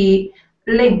be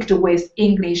linked with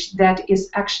English that is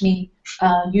actually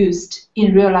used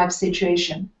in real life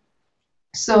situation.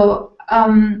 So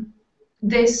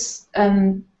this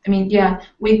I mean, yeah,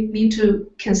 we need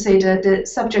to consider the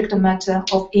subject matter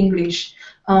of English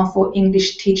for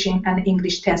English teaching and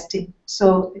English testing.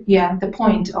 So, yeah, the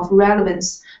point of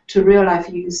relevance to real life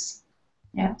use.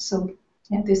 Yeah, so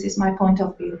yeah, this is my point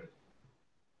of view.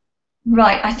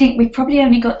 Right, I think we've probably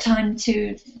only got time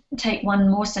to take one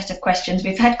more set of questions.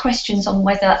 We've had questions on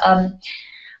whether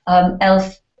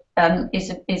ELF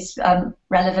is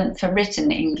relevant for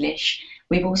written English.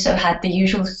 We've also had the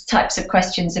usual types of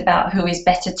questions about who is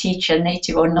better teacher,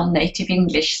 native or non-native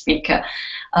English speaker.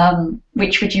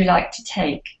 Which would you like to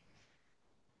take?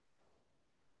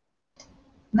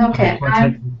 Okay.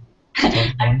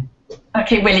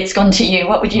 Okay, Will, it's gone to you.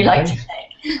 What would you like to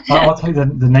take? I'll take the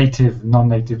native,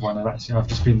 non-native one. Actually, I've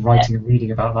just been writing and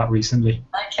reading about that recently.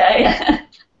 Okay.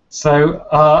 So,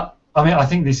 I mean, I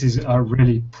think this is a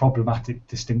really problematic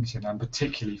distinction, and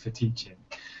particularly for teaching.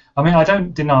 I mean, I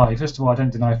don't deny, first of all, I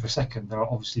don't deny for a second, there are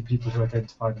obviously people who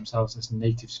identify themselves as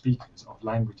native speakers of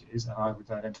languages, and I would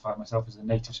identify myself as a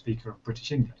native speaker of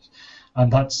British English.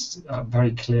 And that's a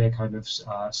very clear kind of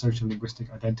social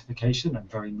linguistic identification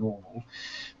and very normal.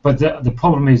 But the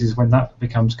problem is when that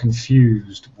becomes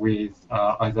confused with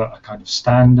either a kind of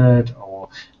standard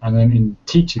and then in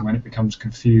teaching when it becomes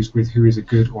confused with who is a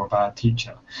good or a bad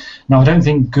teacher. Now, I don't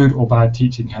think good or bad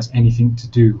teaching has anything to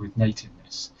do with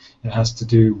nativeness. It has to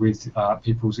do with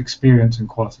people's experience and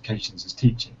qualifications as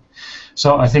teaching.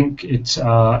 So I think it's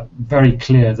very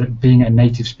clear that being a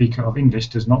native speaker of English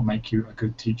does not make you a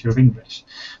good teacher of English.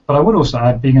 But I would also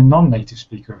add being a non-native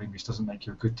speaker of English doesn't make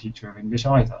you a good teacher of English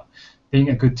either. Being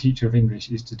a good teacher of English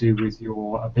is to do with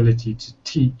your ability to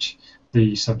teach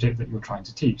the subject that you're trying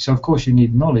to teach. So of course you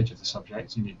need knowledge of the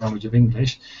subject, you need knowledge of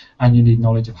English, and you need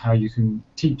knowledge of how you can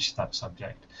teach that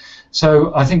subject.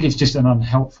 So I think it's just an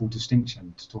unhelpful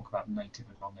distinction to talk about native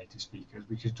and non-native speakers.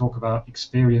 We could talk about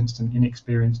experienced and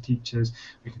inexperienced teachers,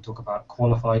 we can talk about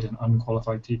qualified and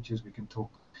unqualified teachers, we can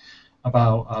talk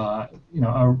about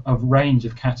a range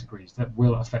of categories that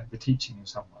will affect the teaching in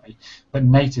some way, but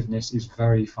nativeness is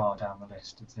very far down the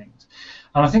list of things.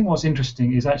 And I think what's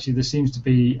interesting is actually there seems to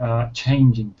be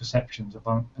changing perceptions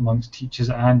amongst teachers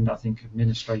and I think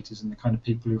administrators and the kind of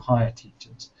people who hire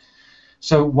teachers.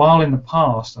 So while in the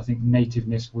past I think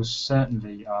nativeness was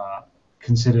certainly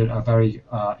considered a very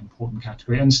important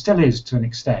category, and still is to an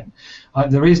extent,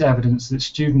 there is evidence that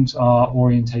students are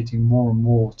orientating more and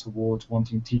more towards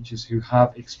wanting teachers who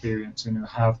have experience and who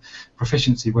have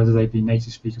proficiency, whether they be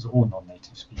native speakers or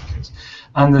non-native speakers.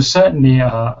 And there's certainly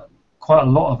quite a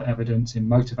lot of evidence in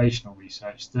motivational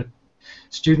research that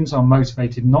students are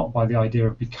motivated not by the idea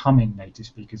of becoming native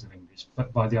speakers of English,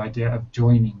 but by the idea of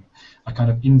joining a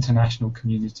kind of international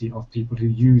community of people who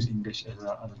use English as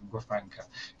a lingua franca,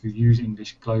 who use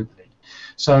English globally.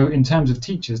 So in terms of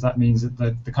teachers, that means that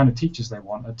the kind of teachers they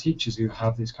want are teachers who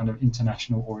have this kind of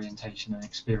international orientation and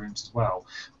experience as well,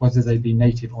 whether they be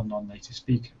native or non-native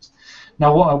speakers.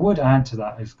 Now, what I would add to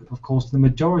that is, of course, the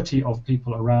majority of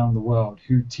people around the world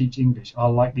who teach English are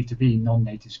likely to be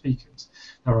non-native speakers.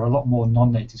 There are a lot more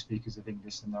non-native speakers of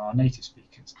English than there are native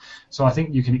speakers. So I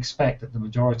think you can expect that the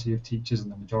majority of teachers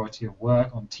and the majority of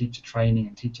work on teacher training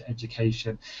and teacher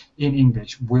education in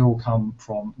English will come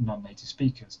from non-native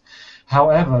speakers.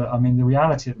 However, I mean, the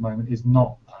reality at the moment is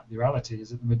not that. The reality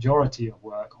is that the majority of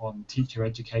work on teacher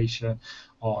education,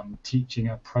 on teaching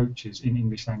approaches in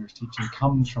English language teaching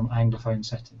comes from Anglophone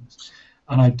settings.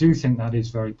 And I do think that is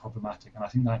very problematic, and I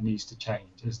think that needs to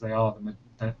change as they are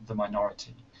the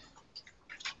minority.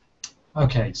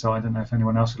 Okay, so I don't know if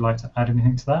anyone else would like to add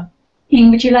anything to that. Ying,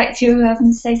 would you like to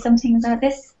say something about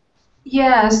this?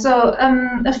 Yeah, so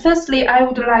firstly, I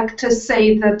would like to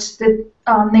say that the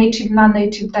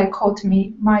native-non-native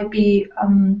dichotomy might be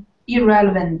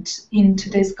irrelevant in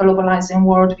today's globalizing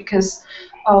world because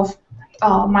of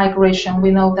migration. We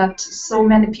know that so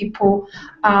many people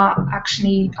are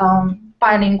actually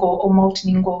bilingual or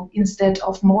multilingual instead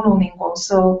of monolingual.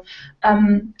 So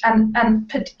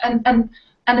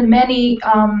and many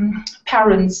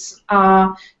parents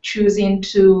are choosing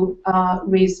to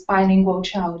raise bilingual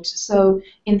child. So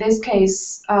in this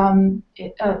case,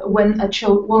 when a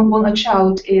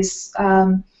child is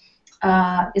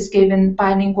given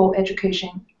bilingual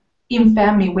education in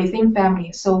family, within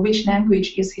family, so which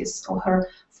language is his or her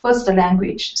first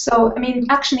language? So I mean,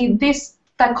 actually, this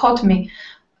dichotomy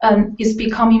is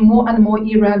becoming more and more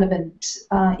irrelevant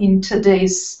in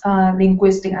today's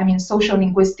social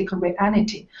linguistic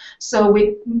reality. So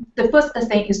the first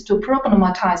thing is to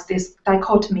problematize this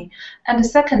dichotomy. And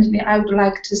secondly, I would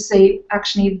like to say,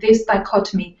 actually, this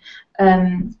dichotomy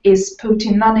is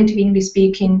putting non-native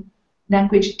English-speaking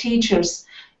language teachers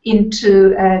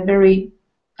into a very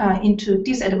into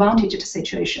disadvantaged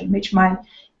situation, which might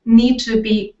need to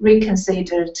be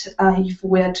reconsidered if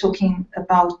we're talking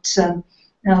about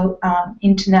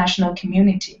international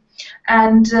community.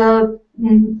 And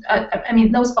I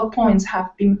mean, those points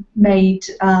have been made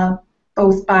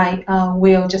both by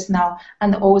Will just now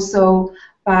and also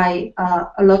by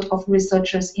a lot of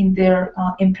researchers in their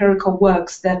empirical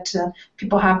works, that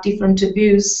people have different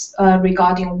views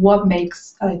regarding what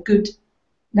makes a good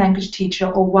language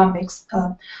teacher or what makes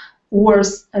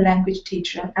worse a language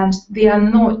teacher, and they are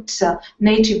not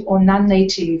native or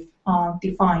non-native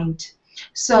defined.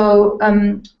 So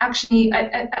actually,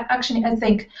 I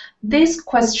think this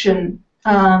question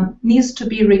needs to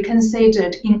be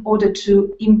reconsidered in order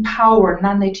to empower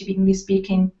non-native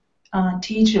English-speaking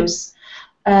teachers.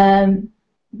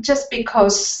 Just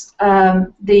because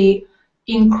the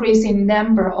increasing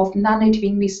number of non-native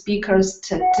English speakers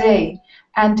today,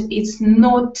 and it's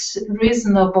not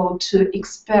reasonable to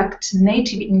expect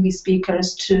native English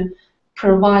speakers to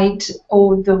provide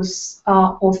all those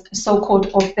so-called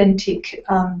authentic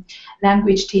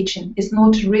language teaching. It's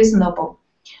not reasonable.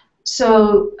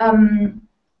 So, I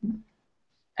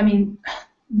mean,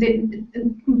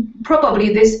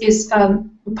 probably this is a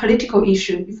political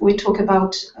issue if we talk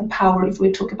about power, if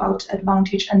we talk about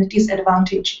advantage and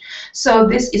disadvantage. So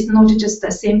this is not just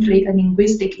simply a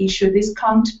linguistic issue. This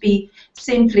can't be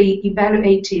simply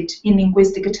evaluated in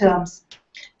linguistic terms.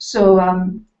 So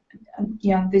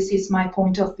yeah, this is my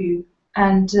point of view.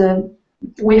 And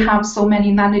we have so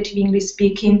many non-native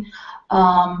English-speaking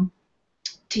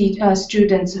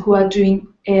students who are doing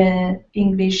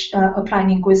English applied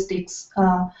linguistics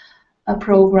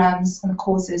programs and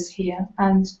courses here,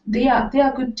 and they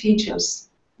are good teachers.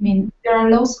 I mean, there are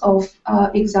lots of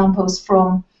examples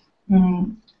from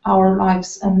our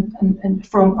lives and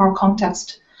from our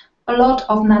context. A lot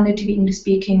of non-native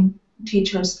English-speaking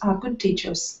teachers are good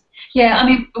teachers. Yeah, I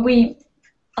mean,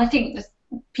 I think that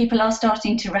people are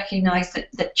starting to recognise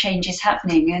that change is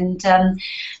happening, and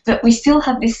that we still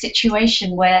have this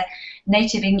situation where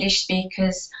native English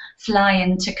speakers fly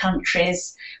into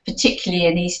countries, particularly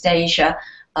in East Asia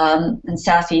and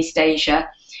Southeast Asia,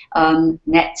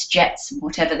 nets, jets,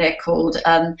 whatever they're called,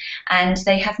 and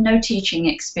they have no teaching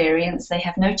experience, they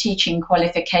have no teaching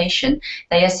qualification,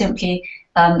 they are simply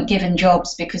given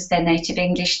jobs because they're native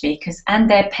English speakers, and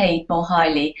they're paid more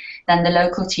highly than the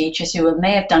local teachers who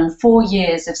may have done 4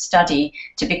 years of study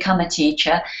to become a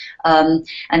teacher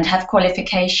and have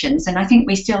qualifications. And I think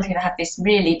we still have this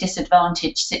really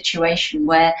disadvantaged situation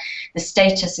where the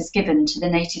status is given to the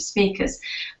native speakers.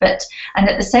 And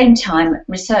at the same time,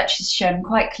 research has shown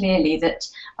quite clearly that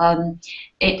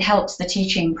it helps the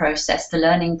teaching process, the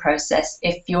learning process,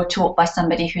 if you're taught by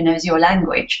somebody who knows your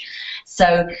language.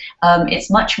 So it's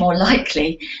much more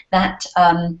likely that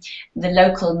the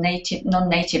local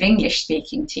non-native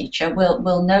English-speaking teacher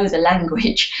will know the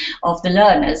language of the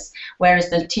learners,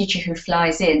 whereas the teacher who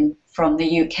flies in from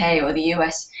the UK or the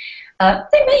US,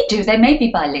 they may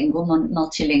be bilingual,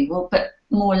 multilingual, but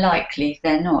more likely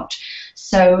they're not.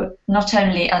 So not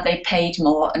only are they paid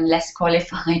more and less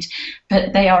qualified,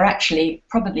 but they are actually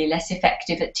probably less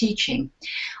effective at teaching.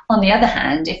 On the other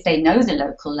hand, if they know the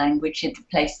local language in the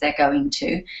place they're going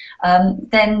to,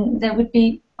 then there would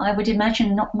be, I would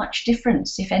imagine, not much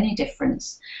difference, if any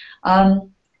difference.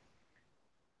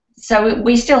 So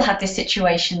we still have this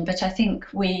situation, but I think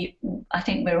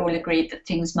we're all agreed that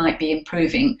things might be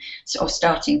improving or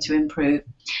starting to improve.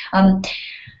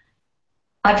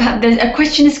 A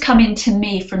question has come in to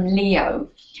me from Leo,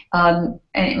 and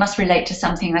it must relate to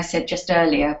something I said just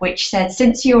earlier, which said,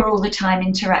 since you're all the time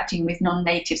interacting with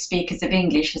non-native speakers of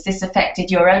English, has this affected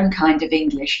your own kind of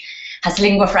English? Has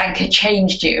lingua franca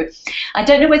changed you? I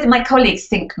don't know whether my colleagues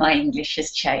think my English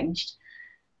has changed.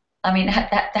 I mean,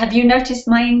 have you noticed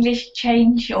my English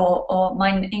change, or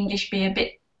my English be a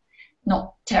bit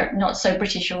not so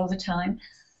British all the time?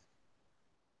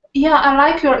 Yeah, I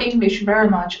like your English very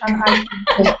much, and I think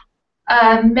that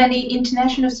many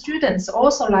international students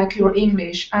also like your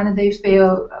English, and they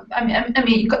feel.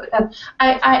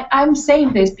 I'm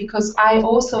saying this because I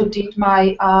also did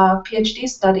my PhD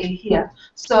study here.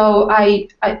 So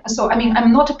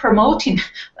I'm not promoting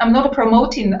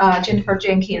Jennifer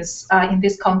Jenkins in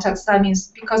this context. I mean,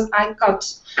 because I got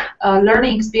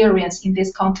learning experience in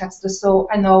this context, so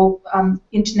I know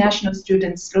international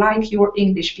students like your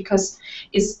English because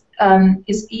it's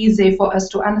easy for us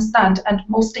to understand, and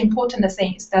most important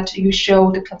thing is that you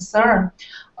show the concern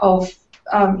of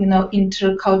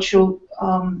intercultural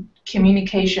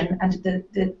communication and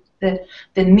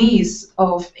the needs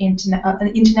of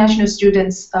international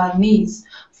students' needs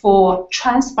for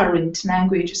transparent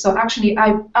language. So actually,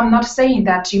 I'm not saying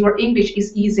that your English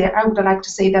is easier. I would like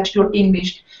to say that your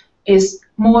English is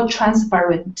more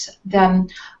transparent than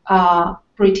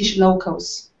British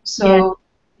locals. So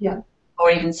yeah. Or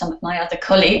even some of my other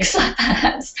colleagues,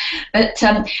 perhaps. But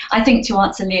I think to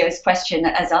answer Leo's question,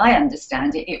 as I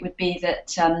understand it, it would be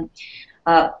that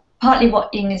partly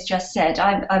what Ying has just said,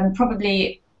 I'm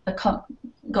probably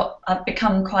I've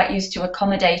become quite used to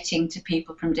accommodating to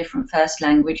people from different first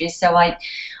languages. So I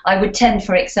would tend,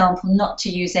 for example, not to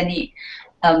use any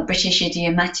British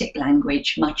idiomatic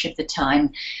language much of the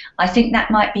time. I think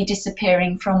that might be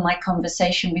disappearing from my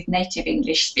conversation with native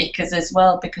English speakers as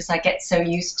well, because I get so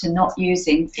used to not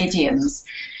using idioms,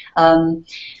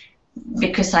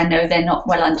 because I know they're not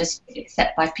well understood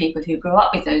except by people who grew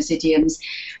up with those idioms.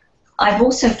 I've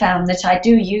also found that I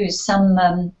do use some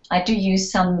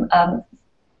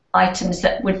items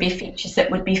that would be features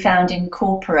that would be found in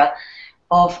corpora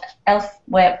of ELF,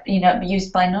 where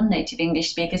used by non-native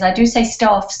English speakers. I do say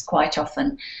staffs quite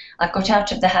often. I've got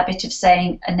out of the habit of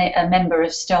saying a member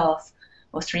of staff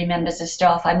or 3 members of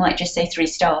staff. I might just say 3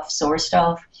 staffs or a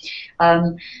staff.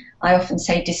 I often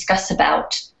say discuss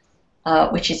about,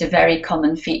 which is a very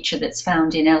common feature that's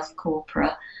found in ELF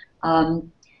corpora.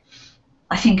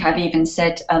 I think I've even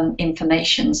said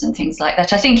informations and things like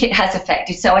that. I think it has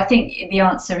affected. So I think the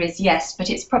answer is yes, but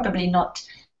it's probably not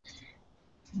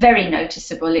very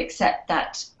noticeable, except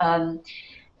that, and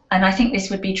I think this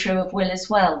would be true of Will as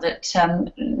well, that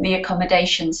the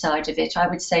accommodation side of it, I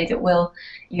would say that Will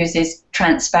uses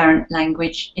transparent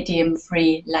language,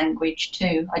 idiom-free language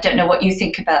too. I don't know what you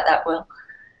think about that, Will.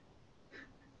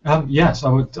 Yes, I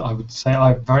would say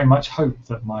I very much hope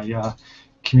that my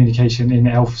communication in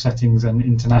ELF settings and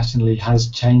internationally has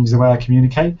changed the way I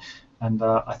communicate, and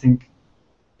I think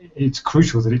it's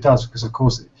crucial that it does, because of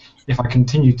course if I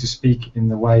continue to speak in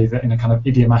the way that, in a kind of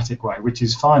idiomatic way, which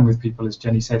is fine with people, as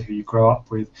Jenny said, who you grow up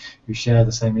with, who share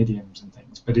the same idioms and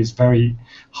things, but it's very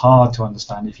hard to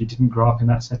understand if you didn't grow up in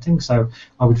that setting. So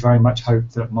I would very much hope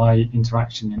that my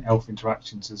interaction in ELF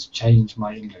interactions has changed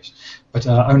my English, but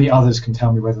only others can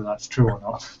tell me whether that's true or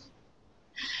not.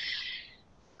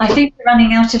 I think we're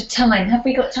running out of time. Have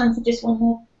we got time for just one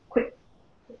more quick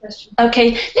question?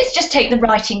 Okay, let's just take the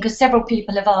writing, because several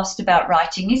people have asked about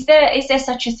writing. Is there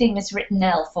such a thing as written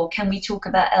ELF, or can we talk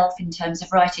about ELF in terms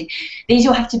of writing? These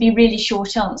will have to be really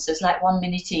short answers, like 1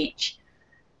 minute each.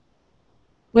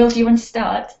 Will, do you want to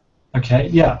start? Okay,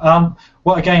 yeah.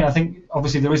 Well, again, I think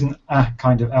obviously there isn't a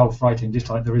kind of ELF writing,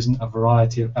 just like there isn't a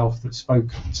variety of ELF that's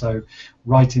spoken. So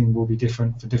writing will be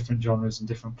different for different genres and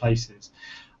different places.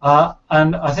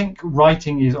 And I think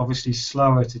writing is obviously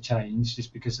slower to change,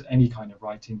 just because any kind of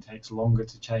writing takes longer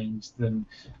to change than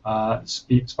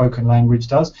spoken language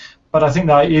does. But I think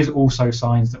there is also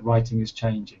signs that writing is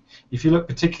changing. If you look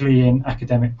particularly in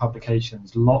academic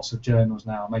publications, lots of journals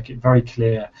now make it very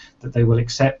clear that they will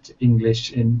accept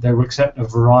English, they will accept a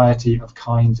variety of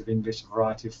kinds of English, a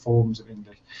variety of forms of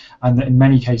English, and that in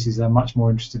many cases they're much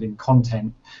more interested in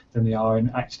content than they are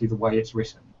in actually the way it's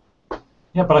written.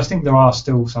 Yeah, but I think there are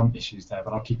still some issues there,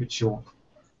 but I'll keep it short.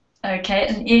 Okay,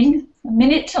 and Ying, a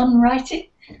minute on writing?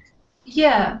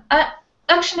 Yeah,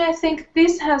 actually I think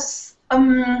this has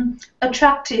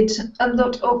attracted a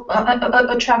lot of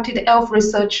attracted ELF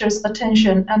researchers'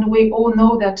 attention, and we all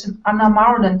know that Anna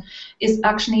Marlin is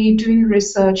actually doing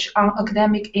research on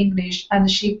academic English, and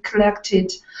she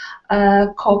collected a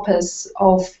corpus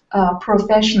of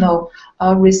professional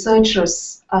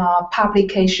researchers'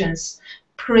 publications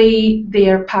pre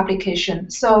their publication.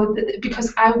 So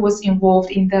because I was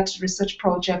involved in that research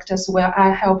project as well, I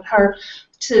helped her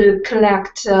to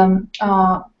collect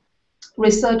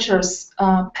researchers'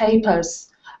 papers.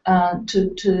 Help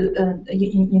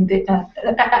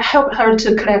her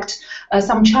to collect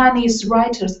some Chinese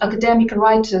writers, academic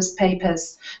writers'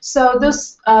 papers. So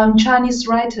those Chinese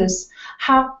writers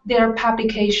have their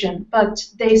publication, but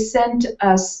they sent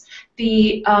us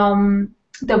the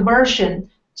version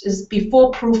just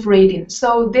before proofreading.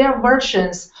 So their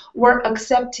versions were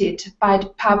accepted by the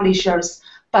publishers,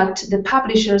 but the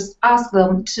publishers asked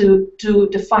them to do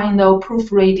the final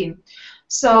proofreading.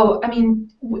 So, I mean,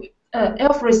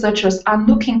 ELF researchers are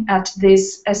looking at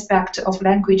this aspect of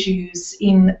language use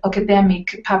in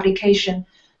academic publication.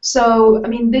 So, I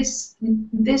mean, this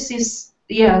is,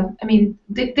 yeah, I mean,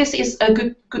 this is a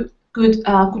good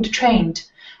trend,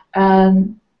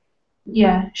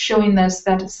 yeah, showing us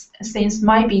that things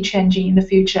might be changing in the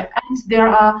future. And there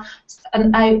are,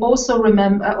 and I also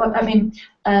remember, I mean,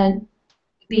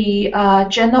 the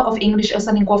Journal of English as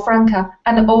a Lingua Franca,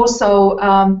 and also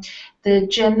the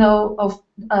Journal of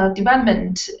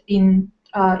Development in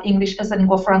English as a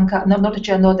Lingua Franca. No, not a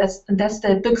journal. That's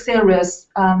the book series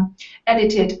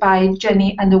edited by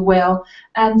Jenny and Will.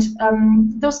 And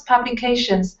those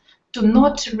publications do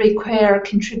not require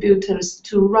contributors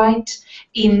to write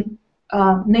in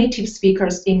native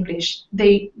speakers' English.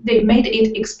 They made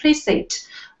it explicit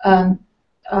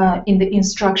in the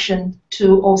instruction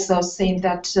to also say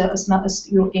that as long as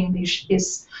your English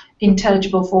is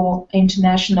intelligible for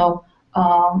international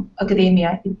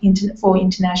academia, for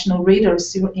international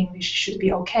readers, your English should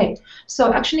be okay.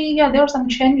 So actually, yeah, there are some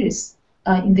changes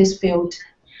in this field.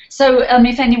 So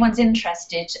if anyone's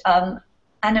interested,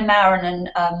 Anna Maronen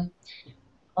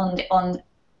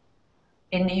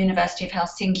in the University of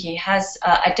Helsinki has,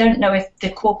 I don't know if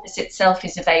the corpus itself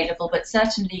is available, but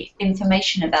certainly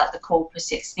information about the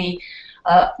corpus. It's the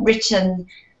written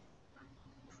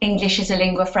English as a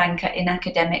lingua franca in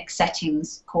academic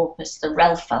settings corpus, the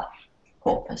RELFA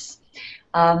corpus.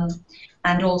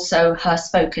 And also her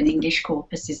spoken English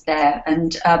corpus is there,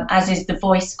 and as is the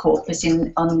voice corpus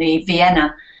on the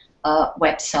Vienna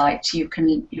website. You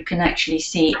can actually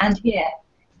see and hear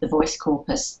the voice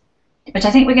corpus. But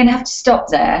I think we're going to have to stop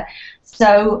there.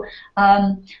 So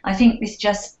I think there's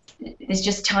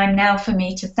just time now for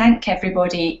me to thank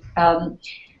everybody for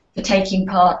taking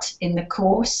part in the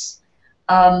course,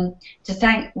 to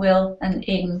thank Will and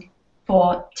Ying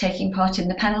for taking part in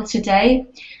the panel today,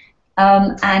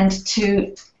 and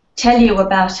to tell you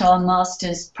about our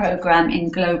master's program in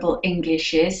Global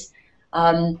Englishes,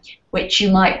 which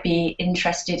you might be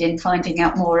interested in finding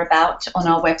out more about on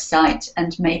our website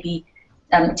and maybe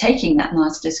taking that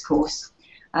master's course.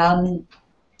 And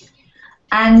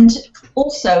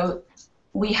also,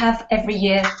 we have every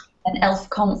year an ELF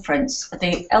conference.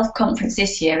 The ELF conference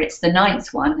this year, it's the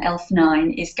 9th one, ELF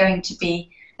 9, is going to be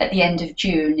at the end of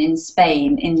June in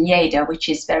Spain, in Lleida, which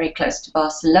is very close to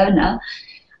Barcelona.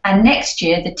 And next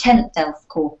year, the 10th ELF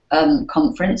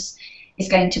conference is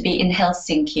going to be in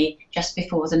Helsinki just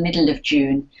before the middle of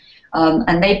June.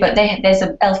 There's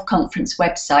an ELF conference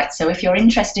website, so if you're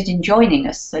interested in joining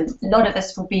us, so a lot of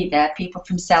us will be there, people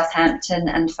from Southampton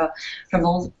and from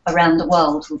all around the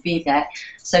world will be there,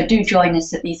 so do join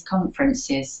us at these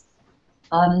conferences.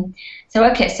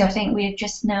 Okay, so I think we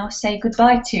just now say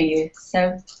goodbye to you.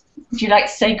 So would you like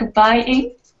to say goodbye,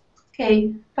 Ying?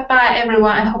 Okay, bye-bye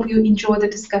everyone. I hope you enjoyed the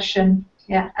discussion.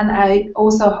 Yeah, and I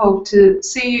also hope to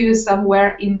see you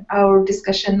somewhere in our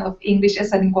discussion of English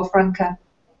as a lingua franca.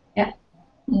 Yeah.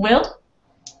 Will?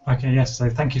 Okay, yes, so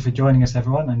thank you for joining us,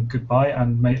 everyone, and goodbye,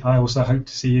 and I also hope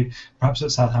to see you perhaps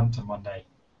at Southampton one day.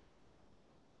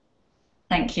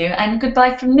 Thank you, and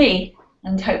goodbye from me,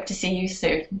 and hope to see you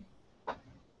soon.